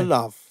vibe. the yeah.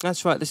 love.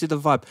 That's right, this is the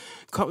vibe.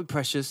 Can't be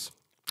precious.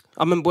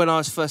 I remember when I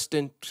was first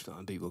in,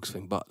 not a beatbox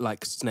thing, but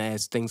like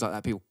snares, things like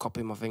that, people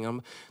copying my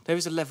thing. There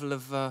is a level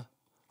of, I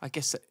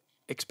guess,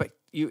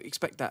 you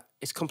expect that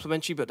it's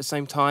complimentary, but at the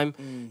same time,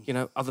 you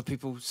know, other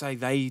people say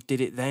they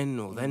did it then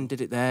or then did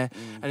it there.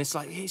 And it's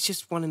like, it's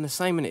just one and the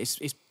same, and it's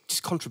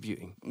just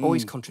contributing,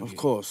 always contributing. Of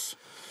course.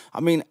 I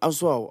mean,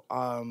 as well,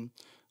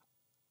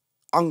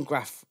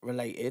 ungraph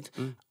related,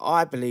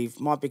 I believe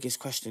my biggest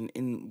question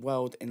in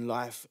world, in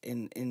life,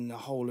 in the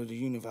whole of the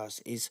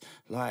universe is,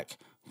 like,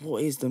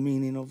 what is the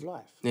meaning of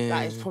life? Yeah,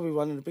 That is probably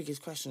one of the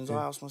biggest questions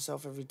I ask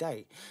myself every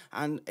day.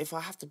 And if I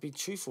have to be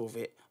truthful with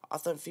it, I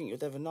don't think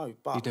you'd ever know.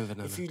 But You'd never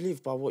know, if no. you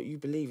live by what you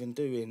believe in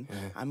doing,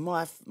 and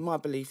my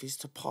belief is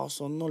to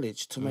pass on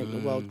knowledge to make the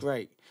world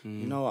great.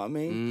 You know what I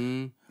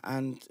mean?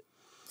 And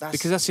that's...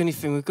 Because that's the only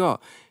thing we've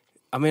got.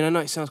 I mean, I know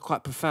it sounds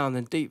quite profound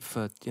and deep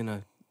for, you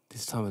know,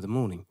 this time of the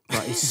morning,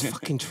 but it's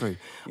fucking true.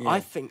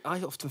 I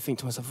often think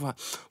to myself, right,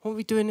 what are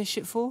we doing this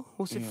shit for?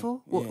 What's it for?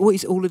 What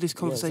is all of this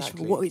conversation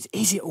for? What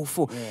is it all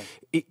for?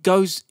 It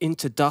goes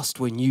into dust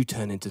when you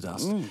turn into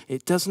dust.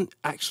 It doesn't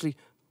actually,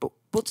 but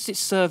what does it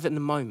serve in the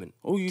moment?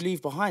 All you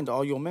leave behind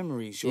are your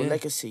memories, your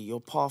legacy,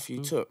 your path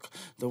you took,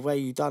 the way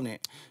you done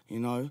it, you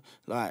know?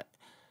 Like,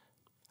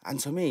 and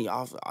to me,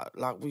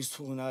 like we was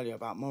talking earlier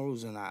about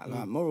morals and that,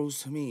 like,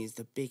 morals to me is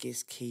the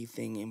biggest key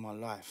thing in my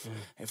life.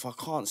 If I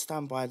can't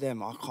stand by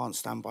them, I can't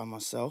stand by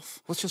myself.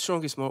 What's your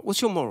strongest moral? What's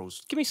your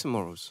morals? Give me some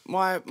morals.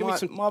 My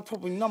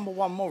probably number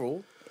one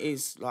moral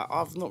is, like,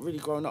 I've not really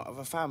grown up with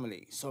a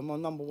family, so my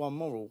number one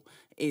moral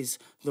is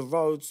the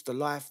roads, the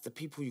life, the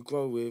people you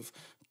grow with.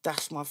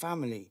 That's my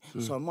family.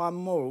 So my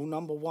moral,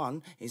 number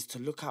one, is to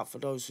look out for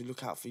those who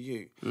look out for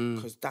you.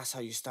 Because that's how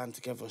you stand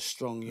together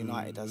strong,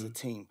 united as a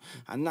team.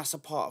 And that's a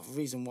part of the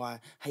reason why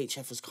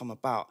HF has come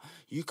about.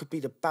 You could be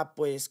the bad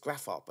boyest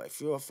grapher, but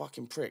if you're a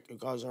fucking prick who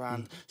goes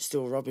around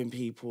still robbing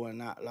people and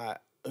that, like,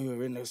 who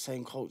are in the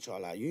same culture,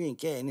 like, you ain't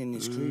getting in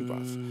this crew,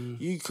 bruv.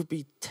 You could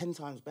be 10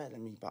 times better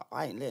than me, but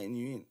I ain't letting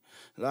you in.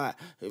 Like,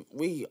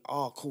 we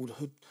are called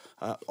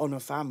Honour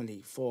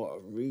Family for a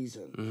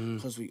reason,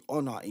 because we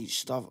honour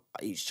each other.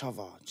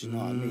 Do you know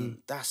what I mean?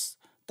 That's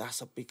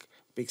a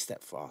big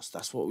step for us.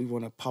 That's what we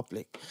want to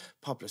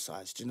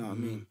publicise. Do you know what I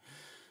mean?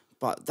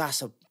 But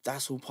that's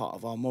all part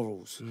of our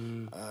morals.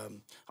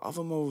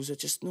 Other morals are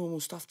just normal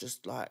stuff,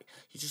 just like,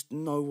 you just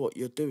know what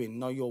you're doing,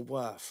 know your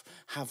worth,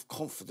 have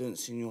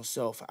confidence in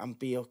yourself, and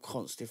be a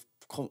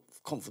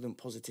confident,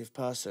 positive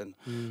person.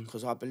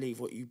 Because I believe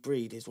what you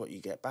breed is what you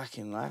get back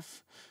in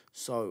life.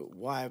 So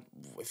why,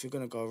 if you're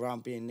going to go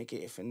around being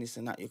negative and this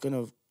and that, you're going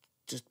to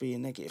just be a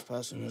negative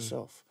person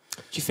yourself.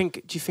 Do you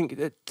think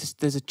that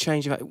there's a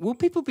change about? Will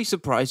people be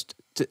surprised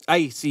to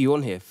A, see you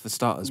on here for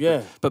starters?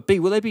 Yeah. But B,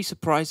 will they be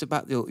surprised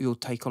about your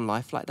take on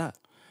life like that?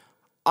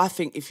 I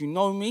think if you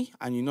know me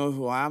and you know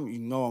who I am, you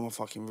know I'm a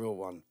fucking real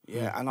one.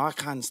 Yeah. And I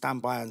can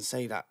stand by and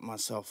say that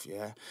myself,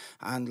 yeah.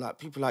 And, like,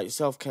 people like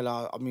yourself,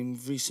 KELA, I mean,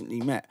 we've recently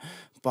met,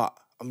 but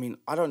I mean,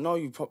 I don't know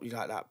you properly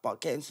like that, but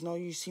getting to know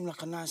you, seem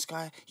like a nice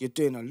guy. You're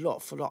doing a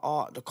lot for the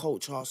art, the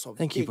culture, so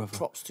Thank you, big brother.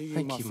 props to you,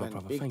 Thank my you, my friend.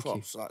 brother. Big Thank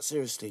props, like,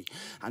 seriously.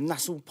 And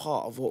that's all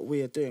part of what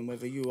we are doing,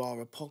 whether you are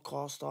a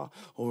podcaster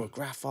or a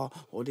grapher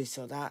or this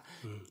or that.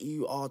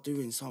 You are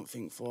doing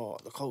something for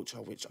the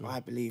culture, which I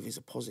believe is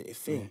a positive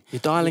thing. You're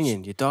dialing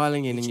in,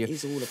 and It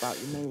is all about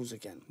your morals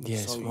again.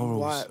 Yes, so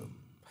morals.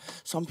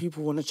 Some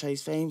people want to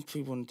chase fame,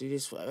 people want to do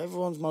this.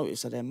 Everyone's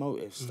motives are their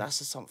motives. That's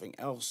just something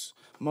else.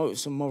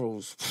 Motives and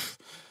morals.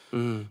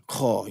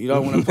 Core. You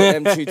don't want to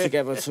put them two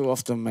together too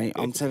often, mate.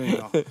 I'm telling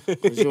you.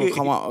 Because you'll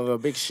come out of a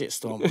big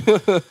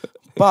shitstorm.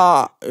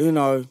 But, you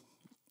know,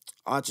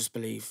 I just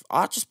believe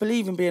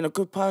in being a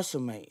good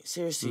person, mate.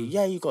 Seriously.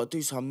 Yeah, you got to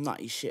do some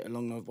nutty shit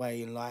along the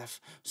way in life,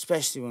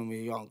 especially when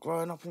we're young.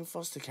 Growing up in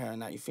foster care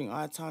and that, you think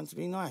I had time to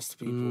be nice to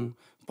people.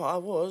 But I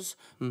was.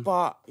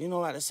 But, you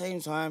know, at the same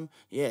time,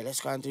 yeah,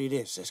 let's go and do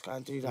this. Let's go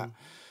and do that.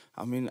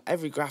 I mean,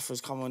 every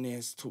Graff'S come on here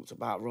has talked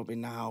about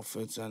robbing the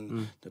Halfords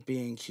and the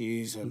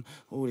B&Qs and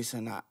all this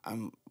and that.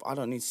 I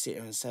don't need to sit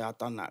here and say I've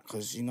done that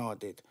because, you know, I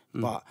did.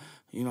 But,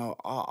 you know,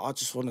 I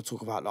just want to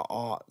talk about the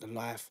art, the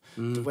life,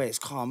 the way it's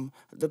come.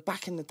 The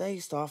back in the day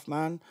stuff,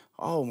 man,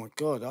 oh, my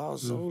God, I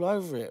was all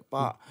over it.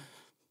 But,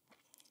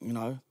 you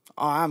know,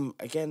 I am,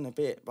 again, a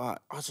bit,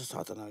 but I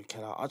don't know,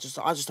 KELA.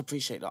 I just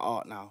appreciate the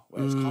art now,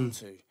 where it's come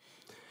to.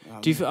 You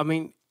know Do you feel, I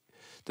mean,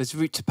 there's a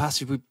route to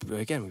passage, we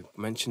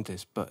mentioned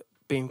this, but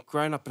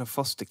growing up in a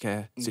foster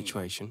care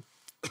situation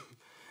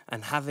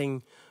and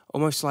having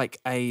almost like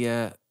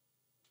a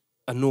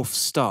North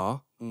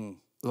Star,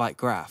 like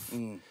Graff,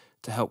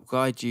 to help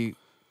guide you,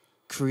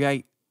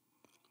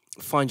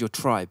 find your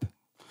tribe.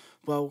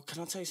 Well,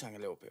 can I tell you something a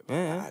little bit about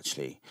that,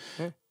 actually?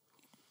 Yeah.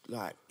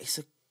 Like,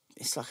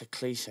 it's like a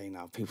cliche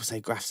now. People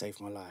say Graff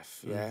saved my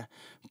life, yeah?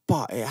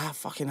 But it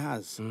fucking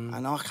has.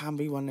 And I can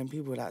be one of them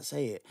people that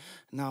say it.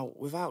 Now,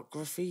 without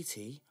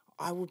Graffiti,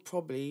 I would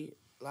probably,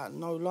 like,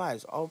 no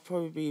lies, I would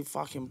probably be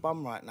fucking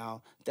bum right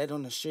now, dead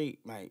on the street,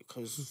 mate,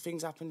 because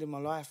things happened in my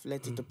life,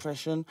 led to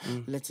depression,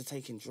 led to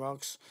taking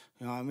drugs,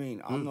 you know what I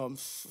mean? I'm not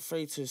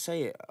afraid to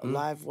say it,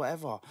 alive,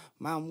 whatever.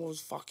 Man was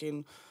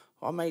fucking...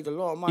 I made a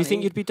lot of money. You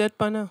think you'd be dead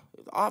by now?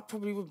 I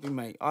probably would be,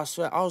 mate. I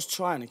swear. I was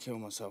trying to kill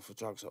myself with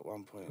drugs at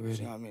one point. Really?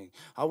 You know what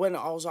I mean?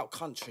 I was up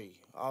country.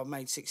 I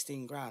made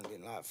 16 grand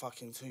in like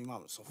fucking 2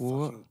 months of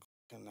fucking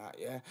that,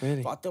 yeah?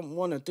 Really? But I didn't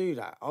want to do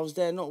that. I was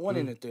there not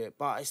wanting to do it,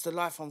 but it's the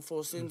life I'm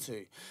forced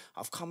into.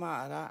 I've come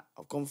out of that.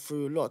 I've gone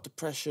through a lot of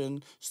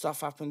depression.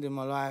 Stuff happened in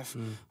my life.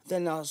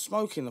 Then I was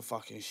smoking the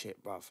fucking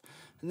shit, bruv.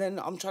 And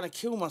then I'm trying to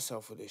kill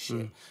myself with this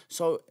shit.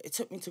 So it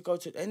took me to go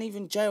to... And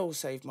even jail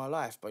saved my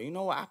life. But you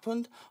know what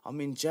happened?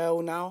 I'm in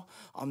jail now.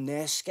 I'm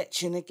there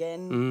sketching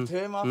again.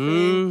 Doing my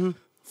thing.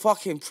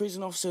 Fucking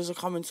prison officers are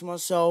coming to my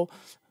cell.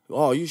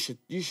 Oh, you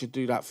should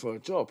do that for a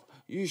job.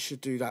 You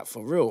should do that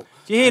for real.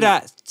 Do you hear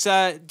that?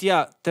 So,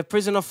 yeah, the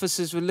prison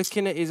officers were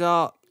looking at his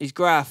art, his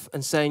Graff,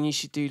 and saying you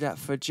should do that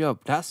for a job.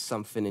 That's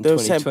something in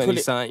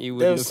 2020, something you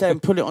wouldn't They were saying,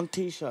 put it on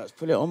T-shirts,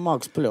 put it on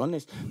mugs, put it on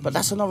this. But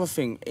that's another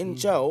thing. In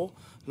jail,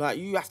 like,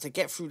 you have to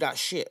get through that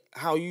shit,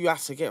 how you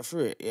have to get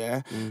through it,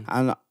 yeah?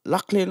 And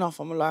luckily enough,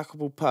 I'm a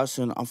likeable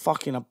person. I'm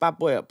fucking a bad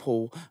boy at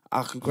pool.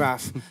 I can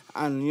Graff.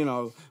 And, you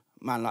know...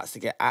 Man likes to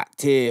get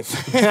active.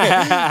 So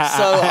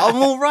I'm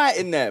all right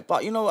in there.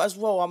 But, you know, as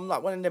well, I'm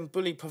like one of them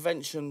bully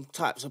prevention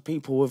types of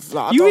people with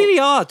like... You really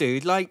are,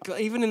 dude. Like,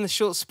 even in the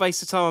short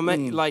space of time I met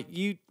you, like,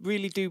 you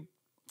really do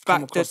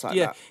back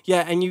that.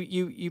 Yeah, and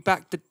you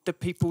back the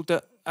people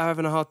that are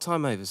having a hard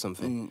time over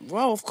something.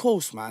 Well, of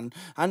course, man.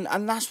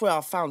 And that's where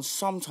I found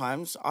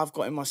sometimes I've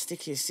got in my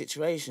stickiest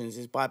situations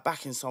is by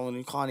backing someone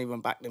who can't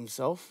even back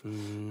themselves.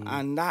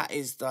 And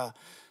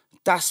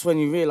that's when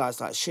you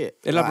realise, like, shit.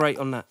 Elaborate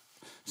on that.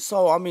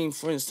 So, I mean,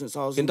 for instance,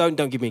 I was... And don't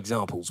give me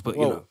examples, but,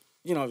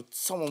 you know,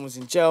 someone was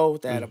in jail,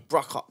 they had a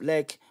bruck up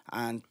leg,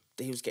 and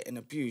he was getting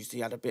abused.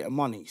 He had a bit of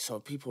money, so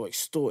people were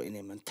extorting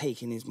him and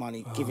taking his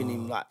money, giving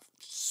him, like,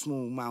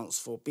 small amounts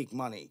for big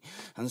money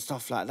and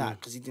stuff like that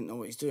because he didn't know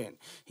what he's doing.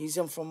 He's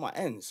in from my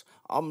ends.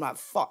 I'm like,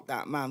 fuck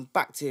that, man.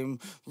 Backed him,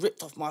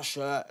 ripped off my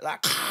shirt,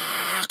 like,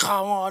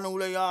 come on,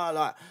 all of y'all.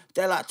 Like,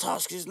 they're like,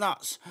 Task is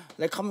nuts.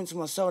 They come into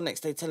my cell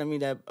next day telling me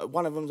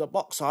one of them's a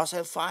boxer. I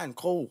said, fine,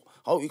 cool.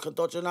 Hope you can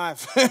dodge a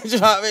knife. Do you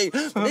know what I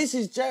mean? But this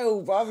is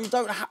jail,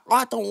 bruv.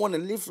 I don't want to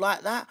live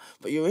like that,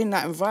 but you're in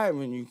that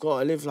environment, you've got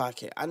to live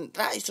like it. And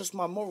that is just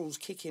my morals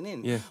kicking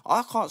in. Yeah.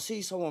 I can't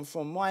see someone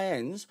from my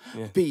ends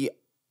be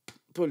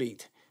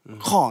bullied.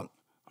 Can't.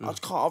 I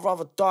can't. I'd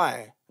rather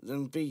die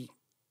than be...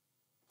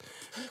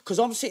 Because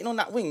I'm sitting on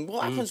that wing.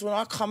 What happens when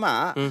I come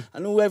out and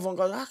everyone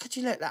goes, how could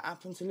you let that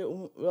happen to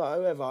little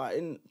whoever?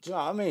 Do you know what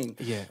I mean?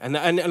 Yeah, and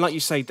like you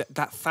say,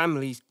 that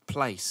family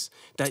place,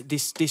 that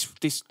this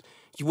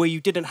where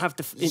you didn't have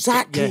the...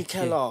 Exactly,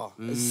 KELA.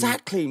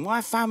 Exactly.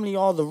 My family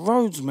are the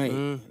roads,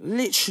 mate.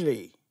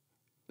 Literally.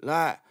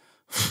 Like,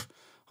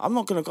 I'm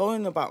not going to go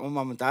in about my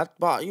mum and dad,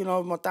 but, you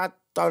know, my dad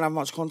don't have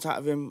much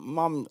contact with him.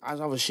 Mum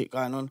has other shit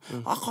going on.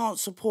 I can't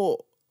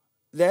support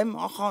them.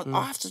 I can't.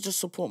 I have to just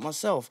support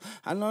myself.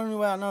 And the only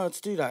way I know how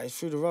to do that is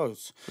through the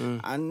roads.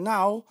 And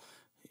now,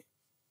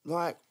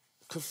 like,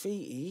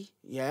 Graffiti,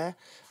 yeah,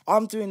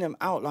 I'm doing them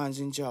outlines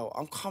in jail.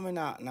 I'm coming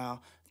out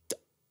now.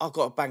 I've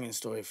got a banging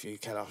story for you,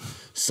 KELA.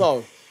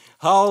 So...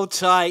 Hold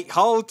tight.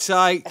 Go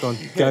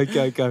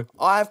on, go.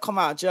 I've come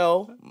out of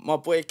jail. My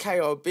boy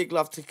KO, big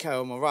love to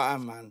KO, my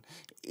right-hand man.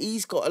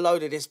 He's got a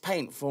load of this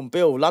paint from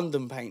Bill,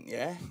 London Paint,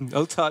 yeah?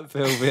 Hold tight,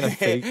 Bill,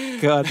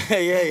 VIP. God.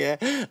 yeah.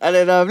 And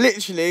then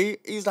literally,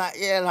 he's like,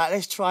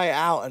 let's try it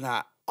out and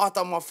that. I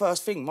done my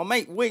first thing. My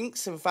mate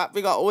Winks, in fact,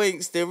 big up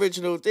Winks, the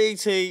original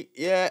DT,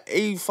 yeah,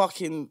 he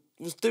fucking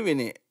was doing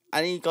it.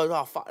 And he goes,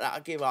 oh, fuck that, I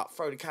give up,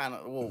 throw the can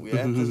at the wall,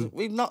 yeah? Because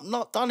we've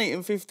not done it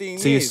in 15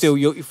 years. So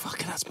you're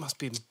fucking, that must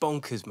be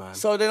bonkers, man.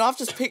 So then I've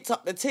just picked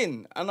up the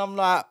tin, and I'm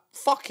like,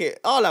 fuck it,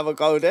 I'll have a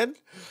go then.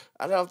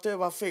 And then I'm doing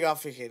my thing, I'm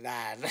thinking,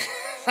 nah,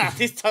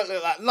 this don't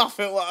look like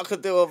nothing what I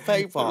could do on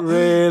paper.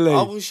 Really?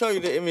 I will show you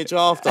the image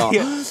after.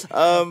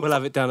 We'll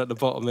have it down at the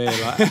bottom here,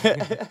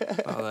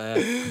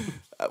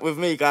 like. with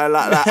me going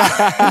like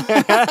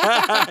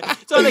that.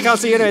 So they can't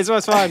see you anyway, so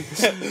it's fine.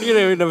 You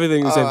know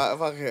everything was in. Alright,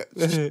 fuck it.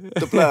 Just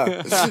the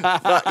blur.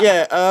 But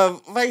yeah,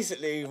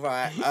 basically,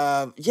 right,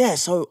 yeah,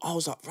 so I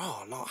was like,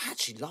 rah, like, I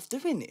actually love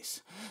doing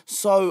this.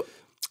 So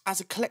as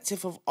a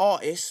collective of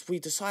artists, we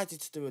decided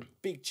to do a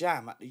big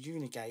jam at the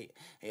Unigate.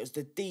 It was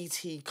the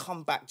DT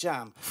Comeback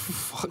Jam.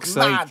 Fuck's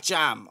Mad sake.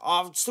 jam.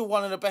 I'm still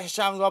one of the best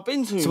jams I've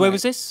been to. So where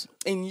was this?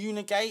 In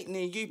Unigate,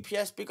 near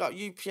UPS. Big up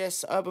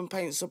UPS, Urban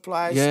Paint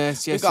Supplies.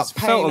 Yes, Big up it's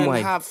Paint Feltham and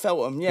way. Have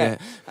Feltham, yeah.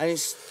 And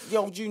it's the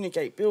old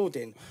Unigate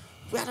building.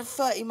 We had a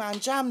 30-man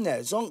jam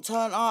there. Zonk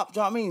turned up, do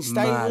you know what I mean?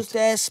 Stay Mad. was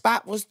there,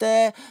 Spat was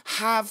there,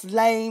 Have,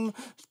 Lame,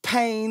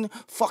 Pain,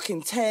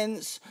 fucking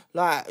Tense.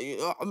 Like,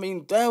 I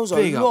mean, there was a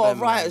Big up lot them,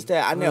 of writers man.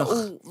 there. And they're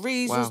Ugh. all,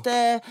 Rees Wow. was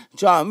there, do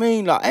you know what I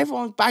mean? Like,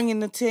 everyone's banging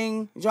the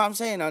thing, do you know what I'm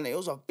saying? And it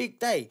was a big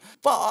day.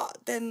 But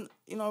then,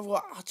 you know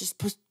what, I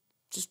just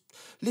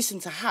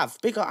listened to Have.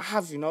 Big up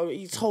Have, you know,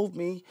 he told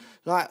me,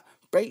 like,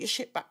 break your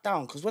shit back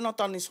down. Because when I've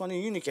done this one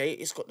in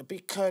Unigate, it's got the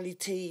big curly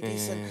tee,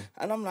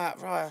 and I'm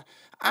like, right.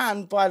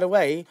 And by the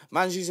way,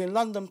 man's using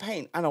London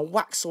paint and a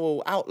wax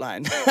oil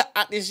outline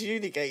at this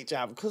Unigate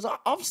jam. Because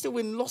I'm still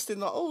lost in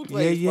the old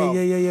ways, bro.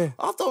 Yeah.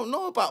 I don't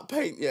know about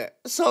paint yet.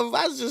 So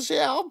man's just,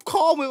 I'm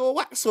calm with a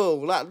wax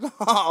oil. Like, nah,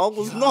 I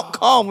was not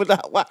calm with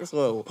that wax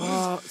oil.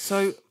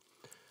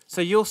 So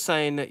you're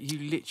saying that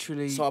you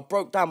literally... So I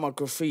broke down my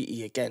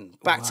graffiti again.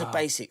 Back to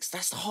basics.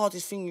 That's the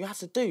hardest thing you have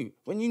to do.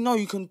 When you know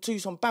you can do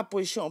some bad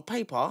boy shit on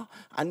paper,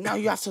 and now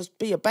you have to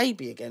be a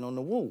baby again on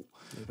the wall.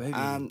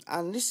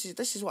 And this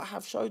is what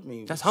Have showed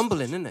me. That's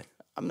humbling, isn't it?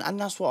 And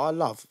that's what I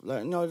love.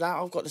 Like, you know, that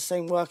I've got the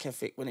same work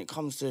ethic when it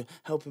comes to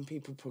helping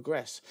people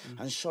progress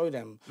and show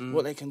them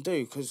what they can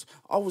do. Because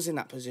I was in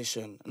that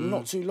position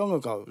not too long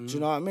ago. Do you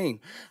know what I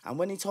mean? And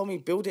when he told me,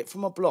 build it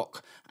from a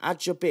block,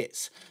 add your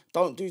bits,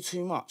 don't do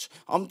too much.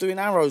 I'm doing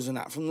arrows and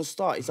that from the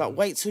start. He's like,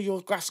 wait till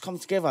your graphs come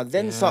together,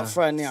 then start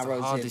throwing the arrows in.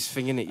 It's the hardest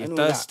thing, innit? You're and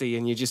all thirsty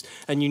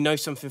and you know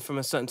something from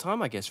a certain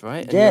time, I guess,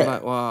 right? And Yeah. you're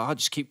like, well, I'll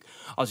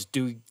just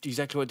do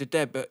exactly what I did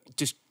there, but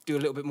just do a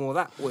little bit more of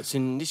that. What's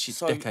in this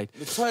decade?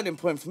 The turning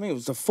point for me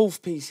was the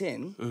fourth piece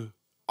in.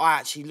 I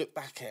actually looked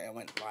back at it and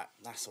went, right,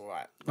 that's all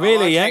right. Like,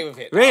 Really, I'm okay yeah? with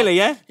it. Really,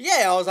 yeah?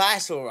 Yeah, I was like,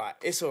 it's all right.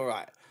 It's all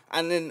right.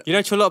 And then You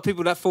know, to a lot of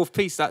people, that fourth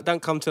piece, that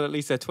don't come till at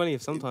least their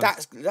 20th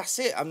sometimes. that's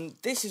it.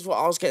 This is what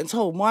I was getting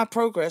told. My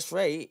progress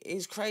rate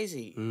is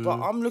crazy. But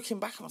I'm looking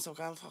back at myself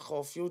going, fuck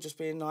off, you're just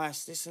being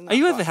nice, this and that. Are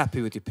you But ever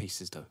happy with your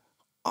pieces, though?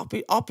 I'll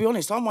be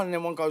honest, I'm one of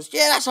them one goes,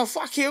 yeah, that's a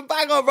fucking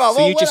banger, bro.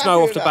 So you just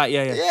know off the bat,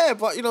 yeah. Yeah,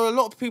 but, you know, a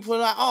lot of people are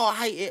like, oh,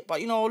 I hate it.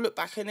 But, you know, I'll look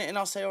back in it and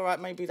I'll say, all right,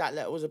 maybe that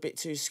letter was a bit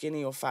too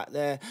skinny or fat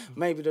there.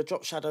 Maybe the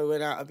drop shadow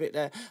went out a bit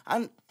there.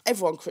 And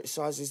everyone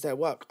criticises their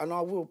work. And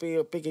I will be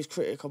a biggest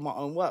critic of my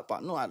own work,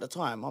 but not at the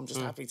time. I'm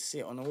just happy to see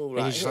it on the wall.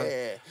 Like,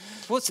 yeah.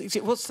 What's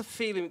the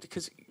feeling?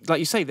 Because, like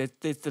you say,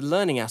 there's the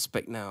learning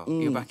aspect now.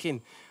 You're back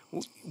in.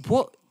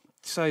 What?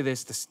 So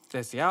there's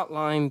the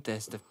outline.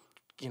 There's the,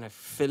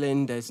 fill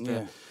in. There's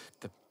the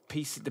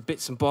piece, the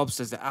bits and bobs.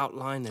 There's the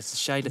outline. There's the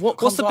shade.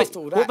 What's the bit?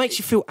 What makes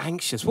you feel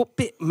anxious? What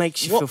bit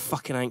makes you feel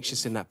fucking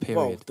anxious in that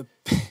period?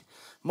 Well,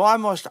 my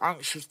most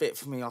anxious bit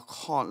for me, I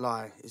can't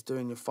lie, is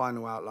doing your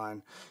final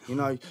outline. You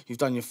know, you've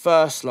done your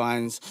first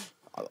lines.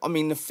 I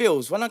mean, the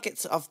fills. When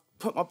I've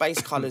put my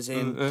base colours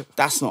in,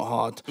 that's not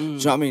hard. Do you know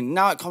what I mean?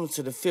 Now it comes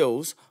to the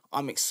fills,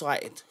 I'm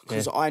excited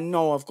because I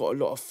know I've got a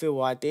lot of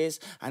fill ideas,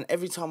 and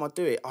every time I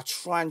do it, I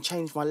try and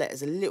change my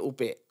letters a little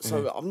bit.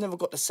 So I've never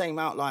got the same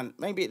outline.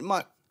 Maybe it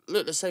might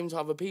look the same to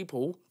other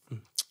people,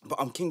 but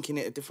I'm kinking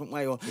it a different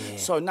way.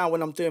 So now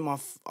when I'm doing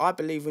I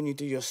believe when you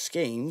do your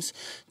schemes,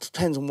 it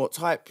depends on what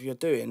type you're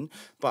doing,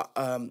 but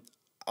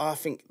I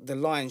think the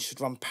lines should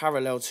run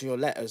parallel to your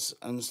letters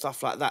and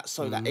stuff like that,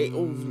 so that it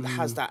all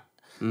has that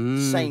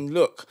same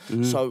look.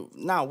 So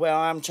now where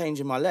I am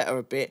changing my letter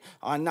a bit,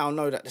 I now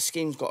know that the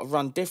scheme's got to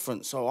run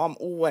different, so I'm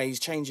always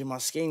changing my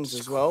schemes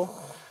as well.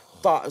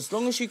 But as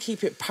long as you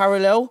keep it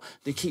parallel,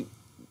 they keep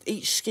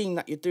each scheme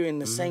that you're doing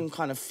the same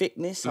kind of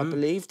thickness, I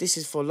believe. This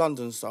is for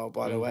London style,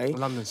 by the way.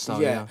 London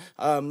style, yeah.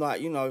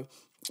 Like, you know,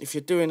 if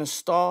you're doing a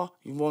star,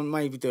 you want to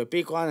maybe do a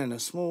big one and a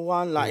small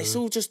one. Like,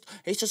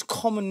 it's just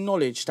common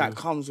knowledge that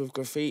comes with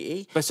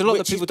graffiti. But it's a lot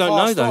that people don't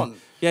know, though.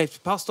 Yeah, it's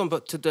passed on,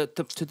 but to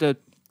the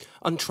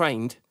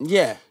untrained,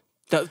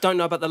 that don't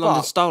know about the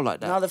London style like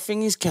that. Now, the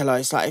thing is, KELA,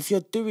 it's like, if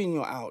you're doing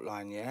your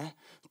outline,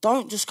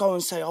 don't just go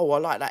and say, oh, I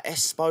like that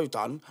Espo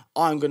done,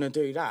 I'm going to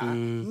do that.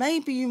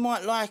 Maybe you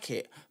might like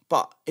it,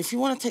 but if you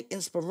want to take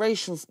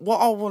inspiration, what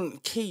I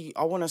want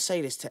to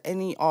say this to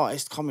any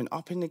artist coming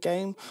up in the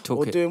game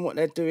doing what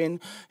they're doing.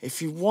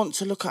 If you want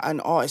to look at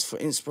an artist for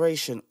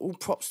inspiration, all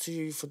props to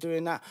you for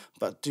doing that,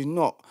 but do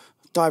not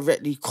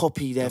directly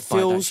copy their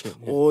fills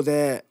or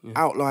their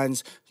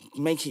outlines.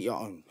 make it your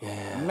own.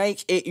 Yeah.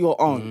 Make it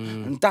your own.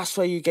 And that's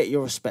where you get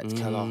your respect,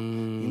 KELA.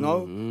 You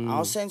know? I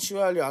was saying to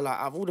you earlier, like,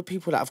 of all the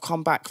people that have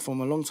come back from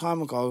a long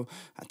time ago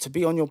to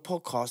be on your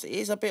podcast, it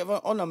is a bit of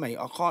an honour, mate.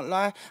 I can't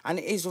lie. And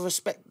it is a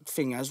respect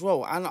thing as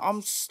well. And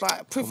I'm just,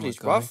 like, privileged,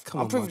 bruv.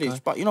 I'm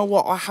privileged. But you know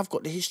what? I have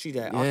got the history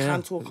there. I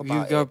can talk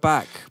about it. You go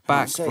back,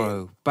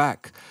 bro.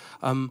 Back.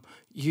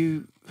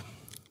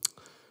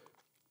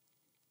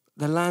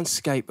 The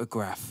landscape of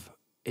Graff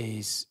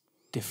is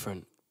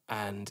different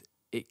and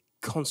it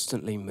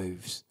constantly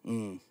moves.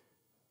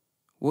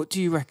 What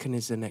do you reckon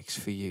is the next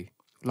for you?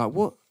 Like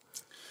what?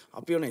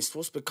 I'll be honest,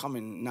 what's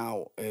becoming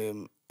now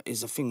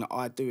is a thing that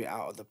I do it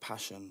out of the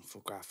passion for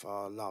Graff,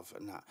 I love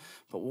and that.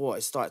 But what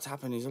is started to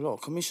happen is a lot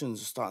of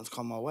commissions are starting to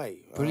come my way.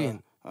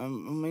 Brilliant. I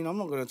mean, I'm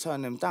not going to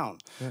turn them down.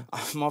 Yeah.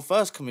 My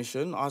first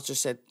commission, I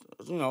just said,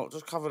 you know,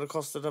 just cover the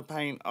cost of the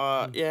paint.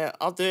 Yeah,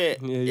 I'll do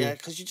it. Yeah,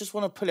 because you just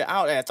want to put it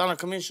out there. Done a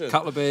commission.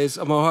 Couple of beers,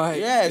 I'm all right.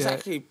 Yeah,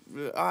 exactly.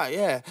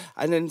 Yeah.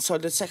 And then, so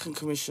the second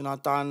commission I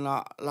done,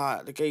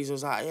 like the geezer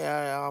was like,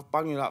 yeah, I'll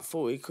bung you like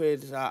 40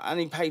 quid. And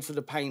he paid for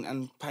the paint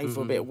and paid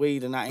for a bit of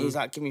weed and that. He's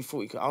like, give me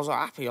 40 quid. I was like,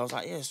 happy. I was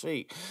like, yeah,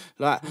 sweet.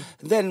 Like,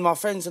 then my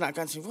friends and that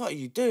going to me, what are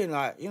you doing?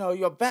 Like, you know,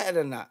 you're better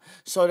than that.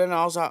 So then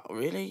I was like,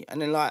 really?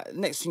 And then, like,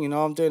 next thing you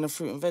know, I'm doing a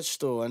fruit and veg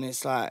store and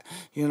it's like,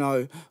 you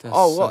know,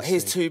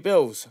 here's 2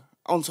 bills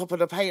on top of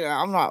the paint.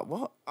 I'm like,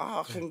 what?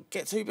 Oh, I can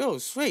get 2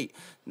 bills, sweet.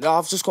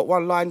 I've just got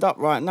one lined up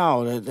right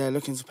now. They're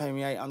looking to pay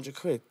me 800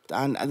 quid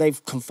and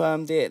they've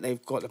confirmed it.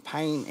 They've got the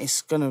paint.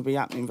 It's going to be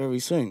happening very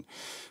soon.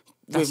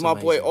 With my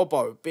boy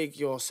Obo, big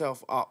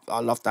yourself up. I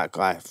love that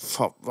guy.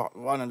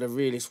 One of the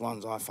realest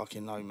ones I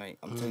fucking know, mate.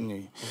 I'm telling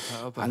you.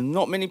 Okay, and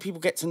not many people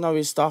get to know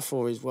his stuff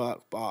or his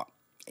work, but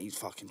he's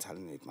fucking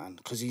talented, man.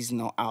 Because he's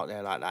not out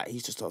there like that.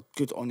 He's just a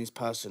good, honest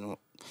person.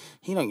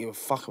 He don't give a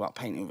fuck about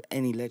painting with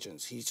any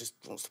legends. He just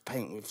wants to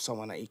paint with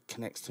someone that he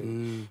connects to,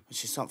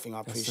 which is something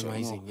I appreciate. That's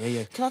amazing. More.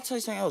 Yeah. Can I tell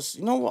you something else?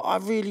 You know what I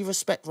really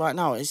respect right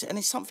now? And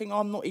it's something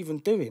I'm not even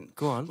doing.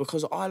 Go on.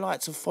 Because I like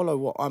to follow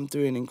what I'm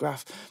doing in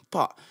Graff.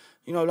 But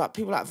you know, like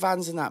people like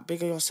Vans and that,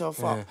 bigger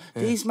yourself up.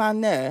 Yeah. These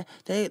man there,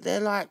 they're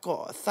like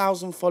got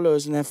 1,000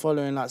 followers and they're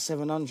following like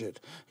 700.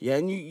 Yeah,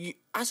 and you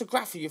as a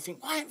grapher, you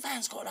think, why ain't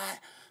Vans got like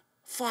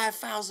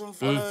 5,000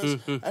 followers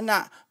and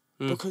that?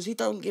 Because he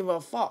don't give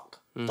a fuck.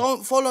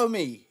 Don't follow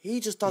me. He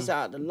just does it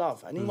out of the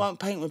love, and he won't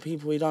paint with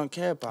people he don't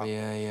care about.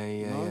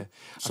 Yeah.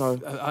 So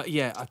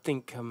I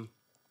think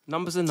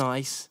numbers are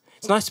nice.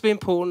 It's nice to be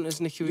important, as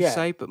Nicky would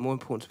say, but more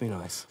important to be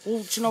nice.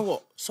 Well, do you know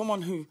what?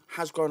 Someone who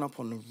has grown up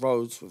on the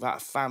roads without a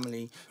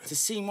family, to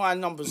see my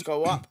numbers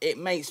go up, it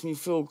makes me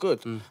feel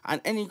good.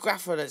 And any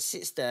grapher that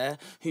sits there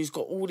who's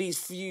got all these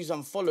views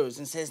and followers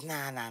and says,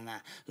 nah,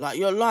 like,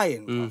 you're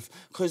lying, bruv.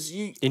 Because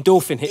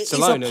endorphin hits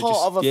alone. It's a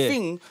part of a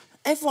thing.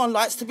 Everyone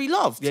likes to be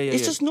loved.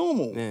 It's just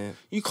normal. Yeah.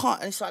 You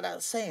can't, and it's like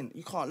that saying,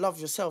 you can't love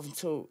yourself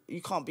until,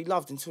 you can't be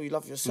loved until you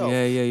love yourself.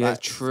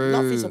 Like, true.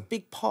 Love is a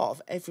big part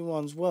of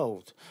everyone's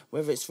world,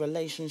 whether it's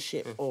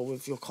relationship or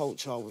with your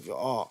culture, with your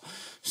art.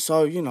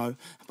 So, you know,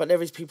 but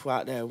there is people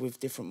out there with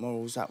different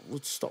morals that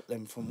would stop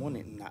them from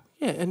wanting that.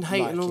 Yeah, and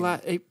hate and all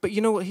that. But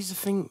you know what, here's the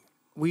thing.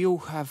 We all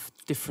have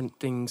different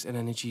things and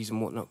energies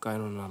and whatnot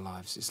going on in our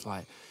lives. It's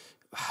like,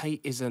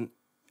 hate is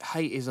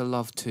a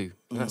love too.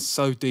 And that's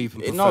so deep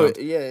and profound. No, it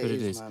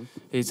is, man.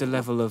 It's a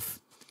level of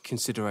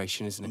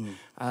consideration, isn't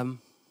it?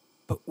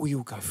 But we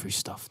all go through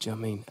stuff, do you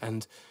know what I mean?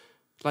 And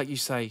like you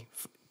say,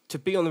 to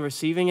be on the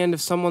receiving end of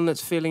someone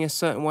that's feeling a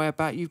certain way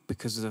about you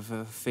because of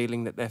a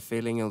feeling that they're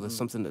feeling or there's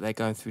something that they're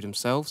going through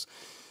themselves,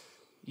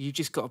 you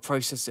just got to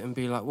process it and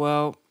be like,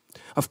 well,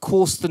 of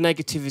course the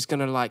negative is going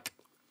to like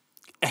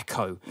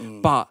echo,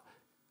 but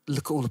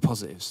look at all the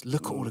positives.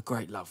 Look at all the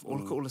great love.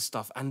 Look at all the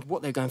stuff. And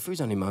what they're going through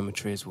is only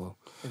momentary as well,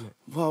 isn't it?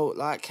 Well,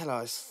 like,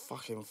 KELA, it's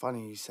fucking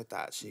funny you said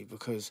that, actually,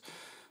 because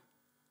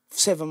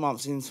 7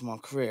 months into my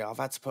career, I've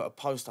had to put a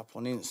post up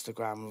on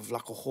Instagram with,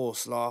 like, a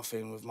horse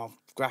laughing with my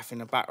graph in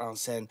the background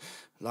saying,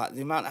 like,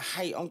 the amount of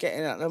hate I'm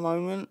getting at the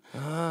moment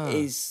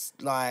is,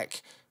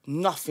 like,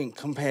 nothing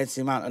compared to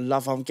the amount of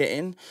love I'm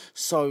getting.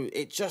 So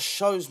it just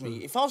shows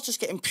me, if I was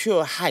just getting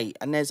pure hate,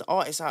 and there's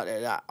artists out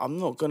there that I'm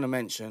not going to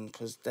mention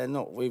because they're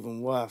not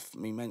even worth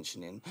me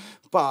mentioning,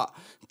 but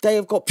they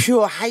have got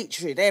pure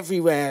hatred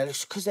everywhere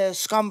because they're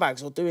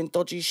scumbags or doing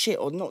dodgy shit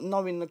or not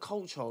knowing the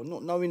culture or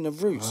not knowing the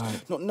roots,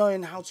 not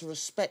knowing how to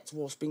respect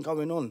what's been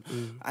going on.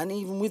 And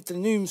even with the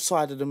new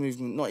side of the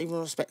movement, not even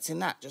respecting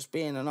that, just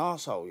being an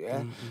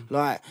arsehole,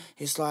 Like,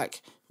 it's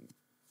like,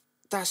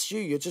 that's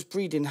you're just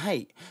breeding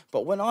hate.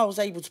 But when I was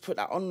able to put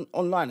that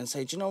online and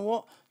say, do you know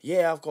what?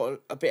 Yeah, I've got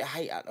a bit of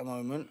hate at the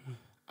moment.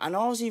 And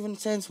I was even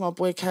saying to my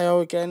boy KO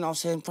again, I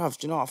was saying, bruv,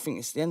 do you know what? I think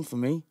it's the end for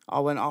me.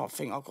 I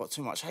think I've got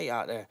too much hate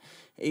out there.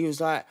 He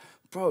was like,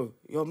 bro,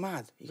 you're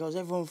mad. He goes,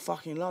 everyone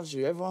fucking loves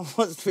you. Everyone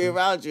wants to be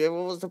around you.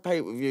 Everyone wants to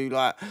paint with you.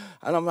 Like,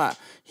 and I'm like,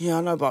 yeah,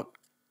 I know, but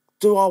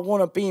do I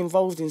want to be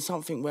involved in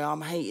something where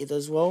I'm hated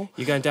as well?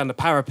 You're going down the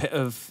parapet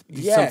of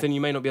something you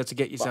may not be able to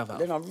get yourself out.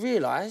 Then I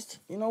realised,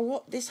 you know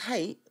what? This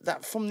hate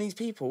that from these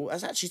people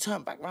has actually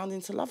turned back round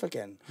into love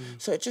again.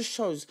 So it just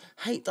shows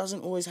hate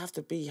doesn't always have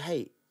to be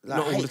hate. Like,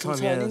 Not all hate the time,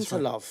 can yeah, turn that's into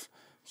right. love. Do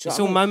you It's know all what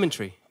I mean?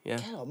 momentary, yeah.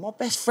 Yeah, my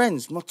best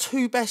friends, my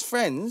two best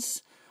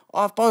friends,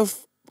 I've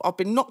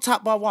been knocked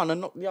out by one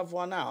and knocked the other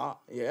one out,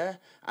 yeah?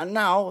 And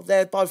now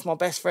they're both my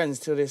best friends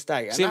to this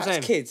day. And See what I'm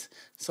that's saying? kids.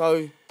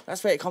 So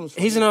that's where it comes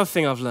from. Here's another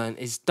thing I've learned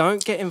is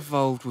don't get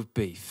involved with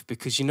beef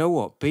because you know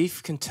what?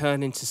 Beef can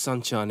turn into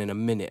sunshine in a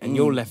minute and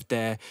you're left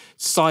there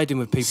siding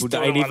with people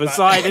that ain't even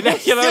siding.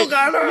 You know?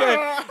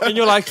 Yeah. And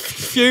you're like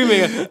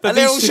fuming. And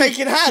they're all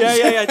shaking hands.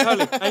 Yeah,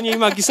 totally. And you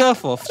mug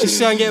yourself off. Just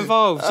don't get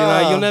involved, you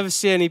know? You'll never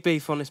see any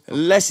beef on this podcast.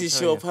 Unless it's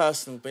your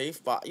personal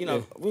beef. But, you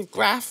know, with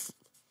Graff,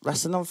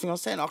 that's another thing I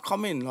was saying. I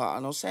come in like,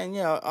 and I was saying,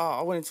 yeah,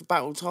 I went into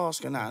battle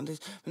task and that. And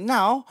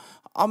now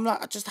I'm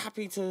like just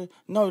happy to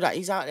know that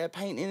he's out there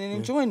painting and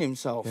enjoying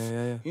himself.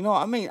 Yeah. You know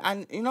what I mean?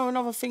 And you know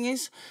another thing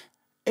is,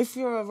 if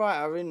you're a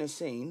writer in the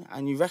scene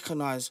and you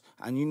recognise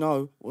and you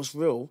know what's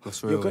real,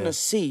 you're gonna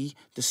see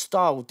the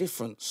style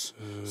difference.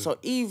 So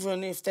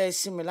even if there's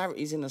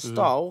similarities in the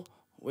style,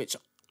 which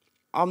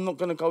I'm not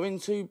gonna go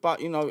into, but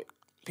you know,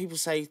 people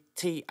say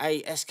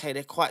TASK,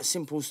 they're quite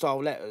simple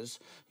style letters.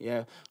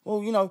 Yeah.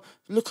 Well, you know,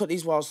 look at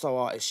these wild style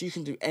artists. You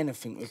can do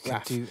anything with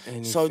Graff.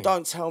 So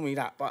don't tell me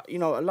that. But, you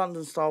know, a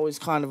London style is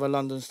kind of a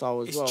London style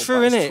as well. It's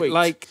true, isn't it? Tweaked.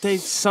 Like,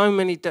 there's so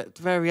many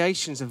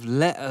variations of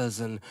letters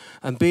and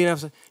being able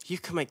to... You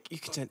can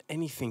turn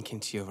anything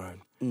into your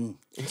own.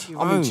 Into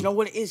your own. I mean, do you know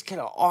what it is,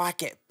 Killer? I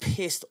get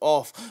pissed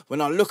off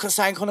when I look at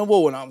something on the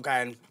wall and I'm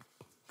going...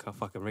 Can't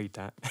fucking read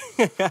that.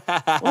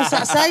 What's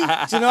that say?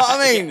 Do you know what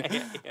I mean?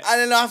 And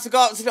then I have to go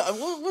up to the,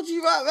 what do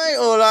you write, mate?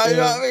 Or like, you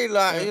know what I mean?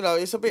 Like, you know,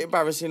 it's a bit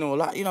embarrassing or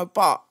like, you know,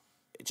 but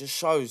it just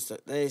shows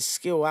that there's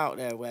skill out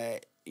there where,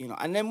 you know,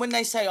 and then when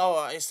they say,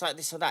 oh, it's like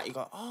this or that, you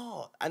go,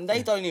 oh, and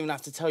they don't even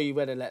have to tell you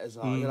where the letters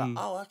are. You're like,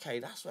 oh, okay,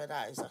 that's where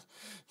that is. Do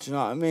you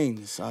know what I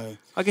mean? So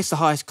I guess the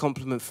highest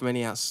compliment from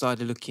any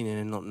outsider looking in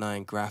and not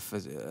knowing Graff,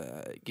 as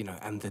you know,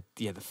 and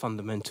the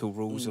fundamental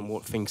rules and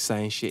what things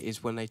say and shit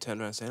is when they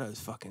turn around and say, "Oh,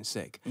 it's fucking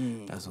sick."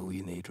 That's all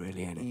you need,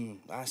 really, ain't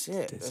it? That's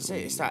it. That's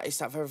it. It's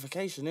that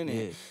verification, isn't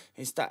it?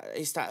 Yeah.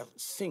 It's that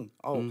thing.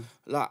 Oh,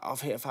 like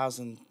I've hit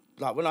 1,000.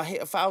 Like when I hit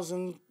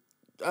 1,000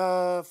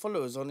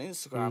 followers on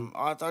Instagram,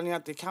 I'd only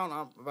had the account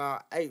up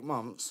about 8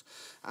 months,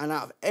 and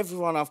out of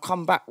everyone I've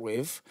come back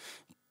with,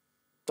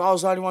 I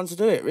was the only one to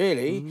do it,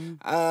 really.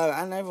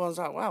 And everyone's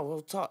like, wow,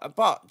 well,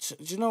 but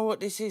do you know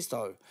what this is,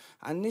 though?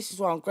 And this is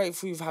why I'm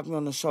grateful you've had me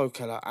on the show,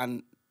 Killer,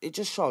 and it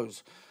just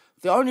shows.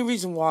 The only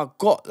reason why I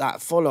got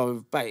that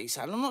follow base,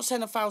 and I'm not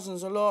saying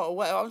 1,000's a lot or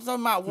whatever, it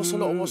doesn't matter what's a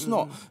lot or what's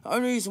not. The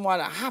only reason why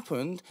that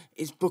happened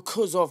is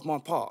because of my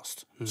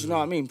past. Do you know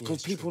what I mean?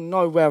 Because people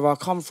know where I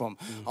come from.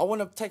 I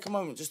want to take a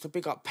moment just to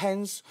big up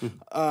Pens,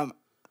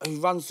 who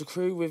runs the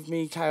crew with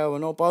me, KO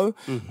and Obbo.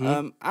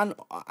 And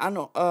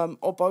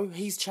Obbo,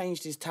 he's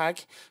changed his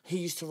tag. He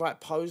used to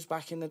write Pose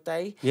back in the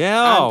day.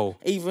 Yeah. And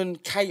even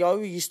KO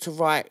used to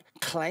write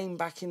Claim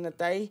back in the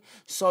day.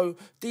 So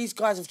these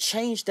guys have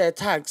changed their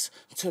tags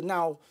to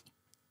now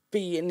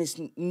be in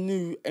this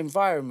new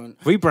environment.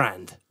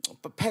 Rebrand.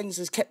 But Pens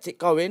has kept it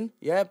going.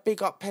 Yeah,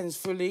 big up Pens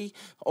fully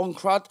on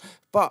crud.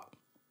 But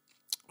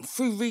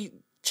through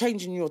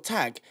changing your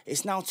tag,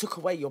 it's now took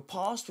away your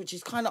past, which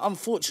is kind of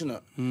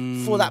unfortunate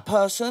for that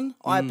person,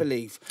 I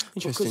believe.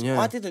 Because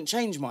I didn't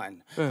change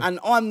mine. And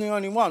I'm the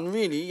only one,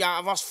 really,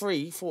 out of us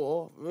 3,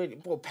 4, really.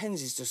 Well,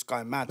 Pens is just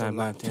going mad.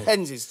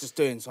 Pens is just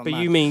doing something. But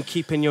you mean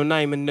keeping your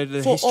name and the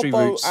history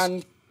Obbo roots?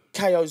 And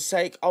KO's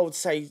sake, I would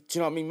say, do you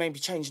know what I mean? Maybe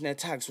changing their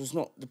tags was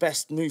not the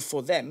best move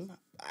for them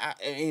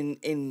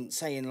in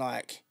saying,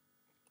 like,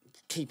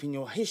 keeping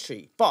your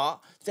history.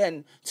 But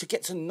then to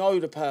get to know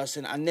the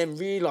person and then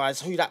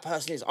realise who that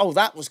person is. Oh,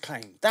 that was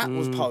Claim. That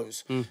was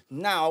Pose.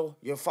 Now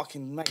you're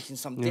fucking making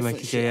some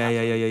different shit. Yeah. Do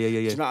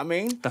you know what I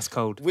mean? That's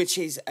cold. Which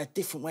is a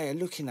different way of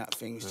looking at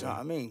things. Do you know what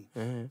I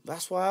mean?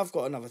 That's why I've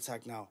got another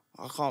tag now.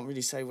 I can't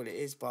really say what it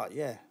is, but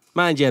yeah.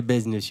 Mind your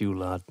business, you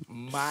lad.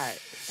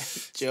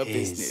 Your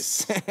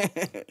business.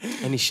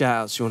 Any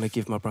shout-outs you want to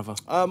give, my brother?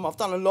 I've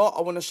done a lot.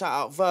 I want to shout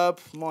out Verb,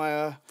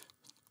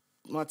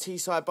 my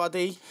T-side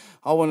buddy.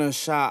 I want to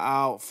shout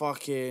out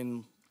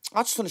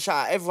I just want to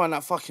shout out everyone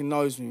that fucking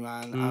knows me,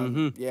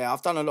 man. Yeah,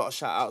 I've done a lot of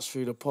shout-outs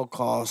through the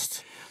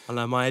podcast. I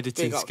know my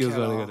editing skills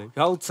KELA. are good.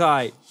 Hold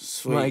tight.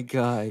 Sweet. My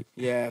guy.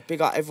 Yeah,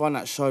 big up everyone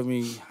that showed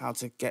me how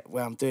to get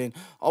where I'm doing.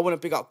 I want to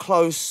big up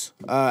Close,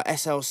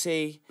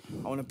 SLC.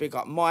 I want to big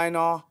up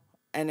Minor,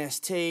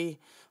 NST.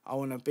 I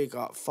want to big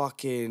up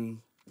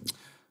fucking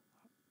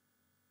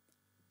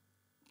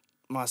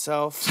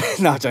myself.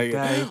 No, I'm joking.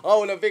 I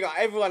want to big up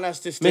everyone that's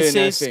just doing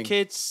their thing.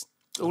 Kids,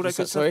 all that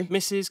good stuff.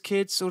 Mrs.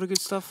 Kids, all the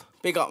good stuff.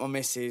 Big up my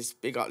missus.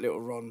 Big up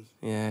little Ron.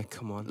 Yeah,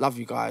 come on. Love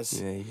you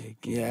guys.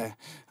 Yeah.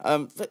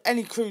 For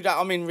any crew that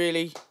I'm in,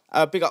 really,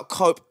 big up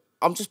Cope.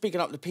 I'm just picking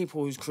up the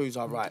people whose crews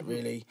I write,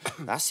 really.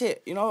 That's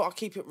it. You know, I'll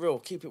keep it real.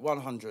 Keep it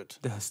 100.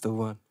 That's the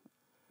one.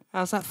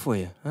 How's that for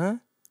you, huh?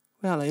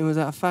 Well, it was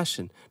out of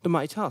fashion. The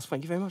mighty task.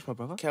 Thank you very much, my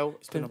brother. Kel,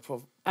 it's been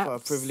a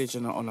privilege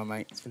and an honour,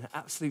 mate. It's been an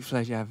absolute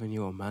pleasure having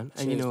you on, man.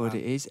 Cheers, and you know what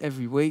man. it is?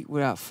 Every week,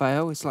 without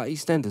fail, it's like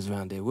EastEnders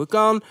around here. We're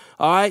gone.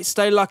 All right,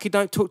 stay lucky.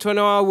 Don't talk to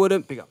anyone I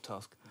wouldn't. Big up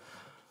task.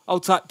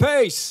 Hold tight.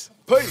 Peace.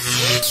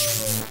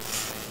 Peace.